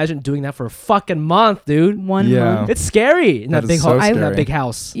can't imagine doing that for a fucking month, dude. One Yeah. month. It's scary in That that is big so house. In that scary. big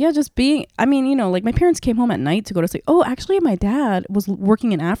house. Yeah, just being, I mean, like my parents came home at night to go to sleep. Oh, actually my dad was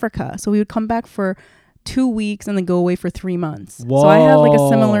working in Africa. So we would come back for 2 weeks and then go away for 3 months. So I had like a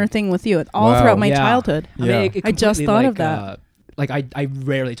similar Whoa. thing with you all Wow. throughout my Yeah. childhood. I mean, Yeah. it I just completely, thought like, of that. Like I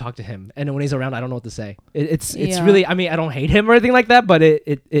rarely talk to him, and when he's around, I don't know what to say. It's Yeah. really. I mean, I don't hate him or anything like that, but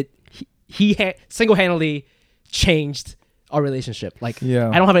he single-handedly changed our relationship. Like Yeah.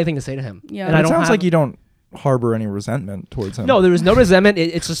 I don't have anything to say to him. Yeah. and But I it don't sounds have, like you don't harbor any resentment towards him. No, there was no resentment.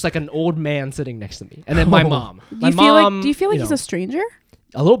 It's just like an old man sitting next to me, and then my Oh. mom. Do My you feel mom, like, do you feel like you he's know, a stranger?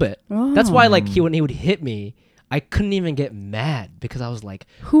 a little bit? That's why like Oh. when he would hit me, I couldn't even get mad because I was like,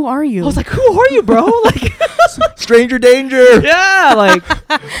 Who are you? who are you, bro? Like, Stranger danger. yeah, like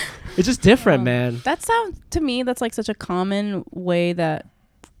it's just different, man. That sounds to me that's like such a common way that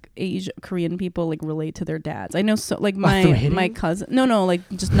Korean people like relate to their dads. I know, so like my cousin. No, like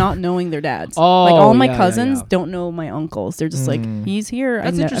just not knowing their dads. Oh, like all my yeah, cousins yeah. don't know my uncles. They're just like, he's here.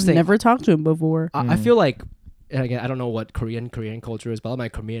 That's I've interesting. never talked to him before. I feel like, and again, I don't know what Korean culture is, but all my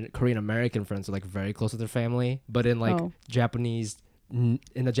Korean American friends are like very close to their family. But in like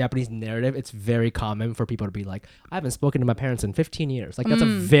in the Japanese narrative, it's very common for people to be like, I haven't spoken to my parents in 15 years. Like that's a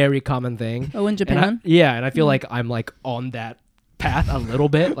very common thing. Oh, in And Japan? and I feel like I'm like on that path a little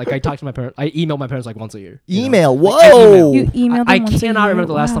bit. Like I talk to my parents. I email my parents like once a year. you know? Email. Like, Whoa. You emailed I them once a cannot year? remember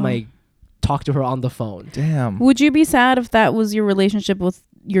the last time Wow. I talked to her on the phone. Damn. Would you be sad if that was your relationship with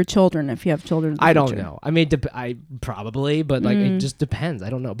your children, if you have children in the I don't future? know. I mean, I probably, but like it just depends. I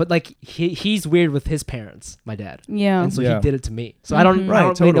don't know. But like he's weird with his parents, my dad, Yeah. and so Yeah. he did it to me. So I don't Right, really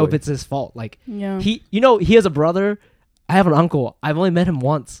know if totally. it's his fault. Like Yeah. he has a brother. I have an uncle. I've only met him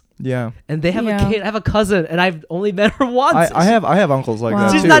once, Yeah. and they have Yeah. a kid. I have a cousin, and I've only met her once. I have uncles like Wow.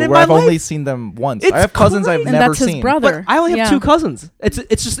 that She's too, not in where my I've only life. seen them once. It's I have cousins I've crazy. And never that's his seen. brother. But I only have Yeah. 2 cousins. It's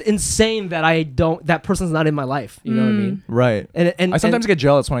just insane that that person's not in my life. You know what I mean? Right. And I sometimes get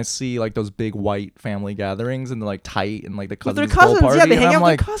jealous when I see like those big white family gatherings and they're like tight and like the with cousins their go cousins. party. Yeah, they and hang I'm out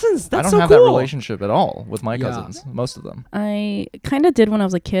like, with their cousins. That's I don't so have cool. that relationship at all with my Yeah. cousins. Most of them. I kind of did when I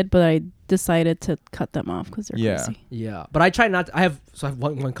was a kid, but I decided to cut them off because they're Yeah. crazy. Yeah, but I try not to, I have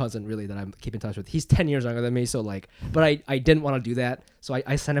one cousin really that I keep in touch with. He's 10 years younger than me, so like, but I didn't want to do that, so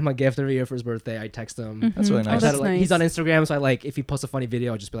I send him a gift every year for his birthday. I text him. That's really Mhm. nice. Oh, I try that's to, like, nice. he's on Instagram, so I like if he posts a funny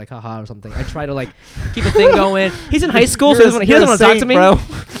video, I'll just be like haha or something. I try to like keep a thing going. He's in high school, so he doesn't want to talk to me. bro.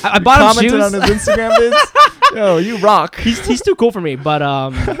 I bought him Commented shoes. on his Instagram vids. Yo, you rock. He's too cool for me, but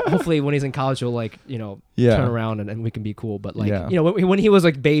hopefully when he's in college, he'll like Yeah. turn around and we can be cool. But like Yeah. when he was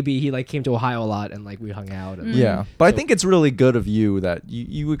like baby, he like came to Ohio a lot and like we hung out. And, Yeah, but I So- think it's really good of you that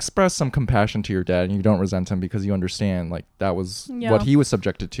you express some compassion to your dad and you don't resent him because you understand like that was Yeah. what he was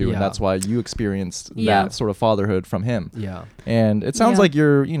subjected to, Yeah. and that's why you experienced Yeah. that sort of fatherhood from him. Yeah. And it sounds Yeah. like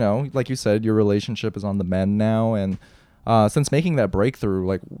you're, like you said, your relationship is on the mend now. And since making that breakthrough,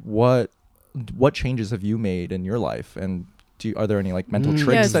 like what changes have you made in your life? And are there any like mental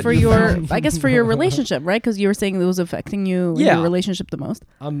tricks Yeah, that for you your, found? I guess for your relationship, right? Because you were saying it was affecting you in Yeah. your relationship the most.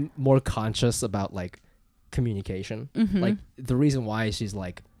 I'm more conscious about like communication. Mhm. Like the reason why she's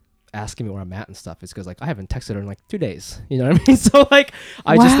like asking me where I'm at and stuff is because like I haven't texted her in like 2 days. You know what I mean? So like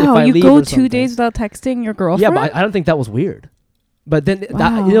I just if I you leave go or 2 something- days without texting your girlfriend? Yeah, but I don't think that was weird. But then Wow.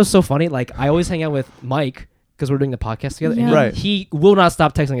 that it's so funny. Like I always hang out with Mike because we're doing the podcast together, and Yeah. Right. he will not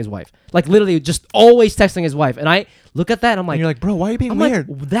stop texting his wife. Like literally, just always texting his wife. And I look at that, and I'm And like, you're like, bro, why are you being I'm weird?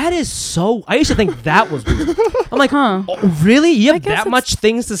 like, that is so. I used to think that was weird. I'm like, Huh. oh, really? You I have guess that it's- much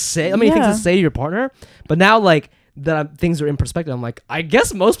things to say? I mean, things Yeah. to say to your partner. But now, like that, things are in perspective. I'm like, I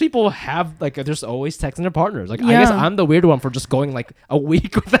guess most people have like they're just always texting their partners. Like, I guess Yeah. I'm the weird one for just going like a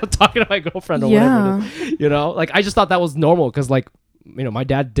week without talking to my girlfriend or Yeah. whatever. It is. You know, like I just thought that was normal because like. My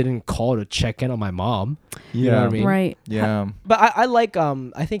dad didn't call to check in on my mom. You know what I mean? Right. Yeah. But I like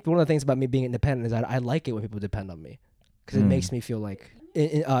I think one of the things about me being independent is that I like it when people depend on me because it makes me feel like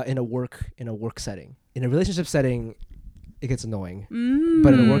in a work setting, in a relationship setting, it gets annoying.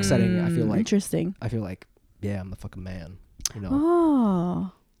 But in a work setting, I feel like interesting. yeah, I'm the fucking man. You know.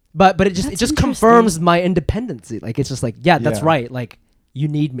 Oh. But it just That's confirms my independency. Like it's just like that's Yeah. right. Like you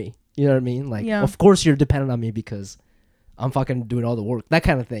need me. You know what I mean? Like Yeah. of course you're dependent on me because I'm fucking doing all the work. That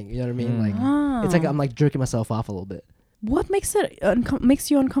kind of thing. You know what I mean? Like it's like Oh. I'm like jerking myself off a little bit. What makes it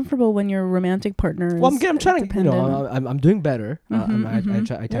makes you uncomfortable when your romantic partner is Well, I'm trying to, dependent? I'm doing better.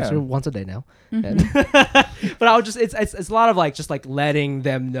 I text her Yeah. once a day now. Mhm. And but I'll just, it's a lot of like, just like letting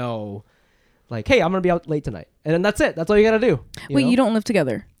them know, like, hey, I'm going to be out late tonight. And then that's it. That's all you got to do. Wait, know? you don't live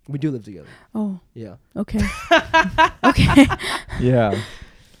together? We do live together. Oh, Yeah. okay. Okay. Yeah.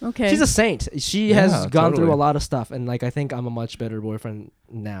 Okay. She's a saint. She Yeah, has gone through totally. a lot of stuff. And like, I think I'm a much better boyfriend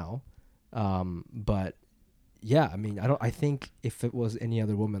now. But yeah, I mean, I think if it was any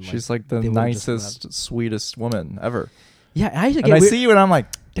other woman, She's like the they would've just nicest, sweetest woman ever. yeah, I used to And get I weird- see you and I'm like,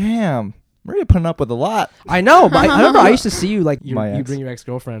 damn, Maria putting up with a lot. I know, but I remember I used to see you like you My ex. bring your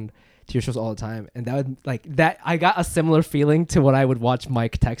ex-girlfriend to your shows all the time, and that would like that. I got a similar feeling to when I would watch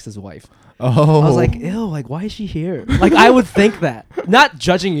Mike text his wife. Oh. I was like, ew, like why is she here? Like I would think that, not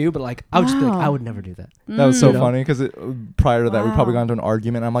judging you, but like I would just be like, Wow. I would never do that. that was so You know? funny because prior to that, we probably Wow. got into an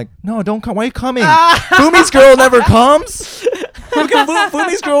argument. I'm like, no, don't come. Why are you coming? Boomy's girl never comes.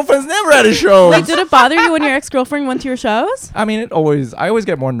 Fumi's girlfriend's never at a show. Like, did it bother you when your ex-girlfriend went to your shows? I mean, I always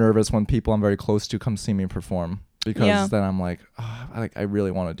get more nervous when people I'm very close to come see me perform, because then I'm like, I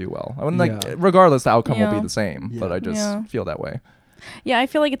really want to do well. I mean, regardless, the outcome will be the same, but I just feel that way. Yeah, I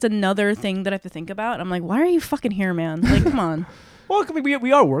feel like it's another thing that I have to think about. I'm like, why are you fucking here, man? Like, come on. Well,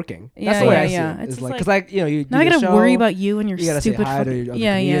 we are working. That's the way I see it. It's like, because you now I gotta worry about you and your gotta stupid say hi to your other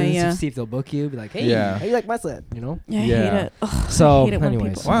comedians, see if they'll book you. Be like, hey, how you like my set? You know? Yeah, I hate it. Ugh, so, I hate it when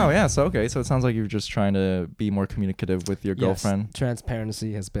anyways, people- Wow, yeah. So it sounds like you're just trying to be more communicative with your girlfriend.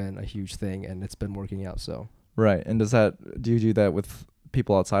 Transparency has been a huge thing, and it's been working out. So right. And do you do that with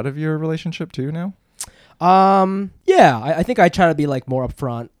people outside of your relationship too now? I think I try to be like more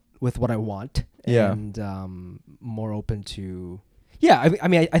upfront with what I want. Yeah. And more open to. Yeah, I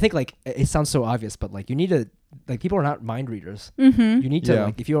mean, I think like it sounds so obvious, but like you need to, like, people are not mind readers. Mm-hmm. You need to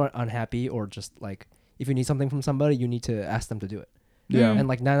like, if you're unhappy or just like if you need something from somebody, you need to ask them to do it. Yeah. And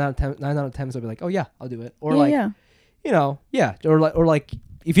like 9 out of 10 they'll be like, oh yeah, I'll do it. Or or like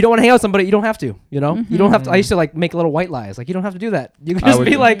if you don't want to hang out with somebody, you don't have to. You know, you don't have to. I used to like make little white lies. Like, you don't have to do that. You can just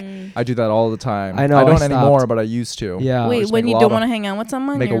be like, I do that all the time. I know, I don't I anymore, stopped. but I used to. yeah. Wait, when you don't want to hang out with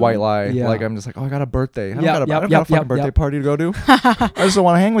someone, Make a you're white like- lie. Yeah. Like, I'm just like, oh, I got a birthday. I don't Yep, got a yep, fucking birthday party to go to. I just don't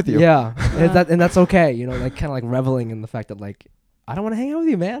want to hang with you. Yeah, and that's okay. You know, like kind of like reveling in the fact that like I don't want to hang out with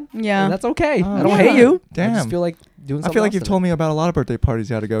you, man. Yeah. And that's okay. Oh, I don't yeah. hate you. Damn. I just feel like doing. I feel like you've told me about a lot of birthday parties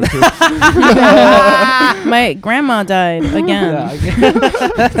you had to go to. My grandma died again.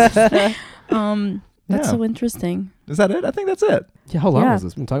 That's Yeah. so interesting. Is that it? I think that's it. Yeah, how long Yeah. was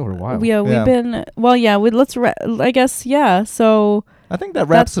this? We've been talking for a while. Yeah, we've Yeah. been. Well, yeah. I guess. Yeah. So I think that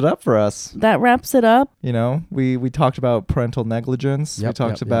wraps it up for us. that wraps it up. You know, we talked about parental negligence. We Yep,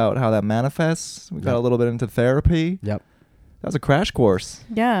 talked yep, about how that manifests. We got Yep. a little bit into therapy. Yep. That was a crash course.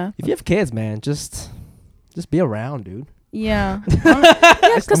 Yeah. If you have kids, man, just be around, dude. Yeah.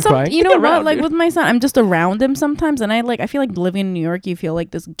 Because crying. you know what? Around, Like dude. with my son, I'm just around him sometimes, and I feel like living in New York, you feel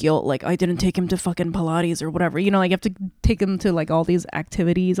like this guilt, like I didn't take him to fucking Pilates or whatever. You know, like you have to take him to like all these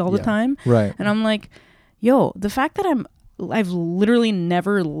activities all the Yeah. time, Right. and I'm like, yo, the fact that I've literally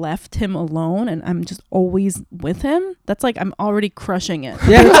never left him alone, and I'm just always with him. That's like I'm already crushing it.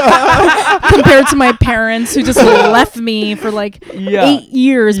 Yeah. Compared to my parents who just left me for like 8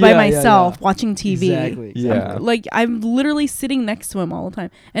 years by Yeah, myself watching TV. Exactly. Yeah. Like I'm literally sitting next to him all the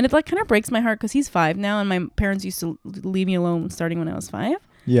time, and it like kind of breaks my heart because he's 5 now, and my parents used to leave me alone starting when I was 5,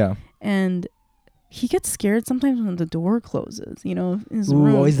 Yeah. and he gets scared sometimes when the door closes. You know, in his Ooh,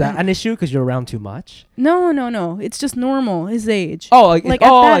 room. is that an issue? Because you're around too much. No. It's just normal. His age. Oh, like at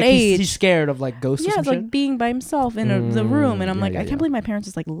that age, he's scared of like ghosts. yeah, or it's some like shit? being by himself in the room, and I'm yeah, like, yeah, I can't yeah. believe my parents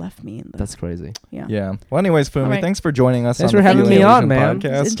just like left me in the. That's crazy. Yeah. Yeah. Well, anyways, Fumi, All right. thanks for joining us. Thanks on for the having Feeling me on, Illusion man.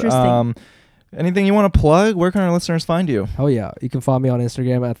 Podcast. It's interesting. Anything you want to plug? Where can our listeners find you? Oh yeah, you can follow me on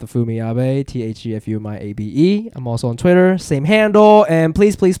Instagram at thefumiabe, TheFumiAbe. I'm also on Twitter, same handle, and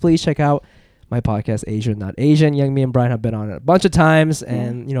please check out my podcast, Asian Not Asian. Me and Brian have been on it a bunch of times,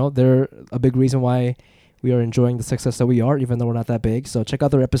 and you know they're a big reason why we are enjoying the success that we are, even though we're not that big. So check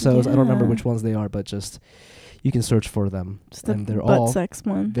out their episodes. I don't remember Yeah. which ones they are, but just you can search for them, Just the and they're butt all sex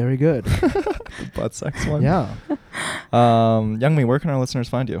one. very good. The butt sex one. Yeah. Youngmi, where can our listeners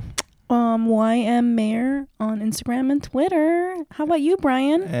find you? YM Mayor on Instagram and Twitter. How about you,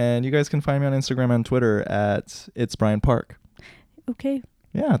 Brian? And you guys can find me on Instagram and Twitter at It's Brian Park. Okay.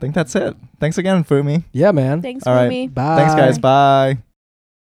 Yeah, I think that's it. Thanks again, Fumi. Yeah, man. Thanks All for right. me. Bye. Thanks, guys. Bye.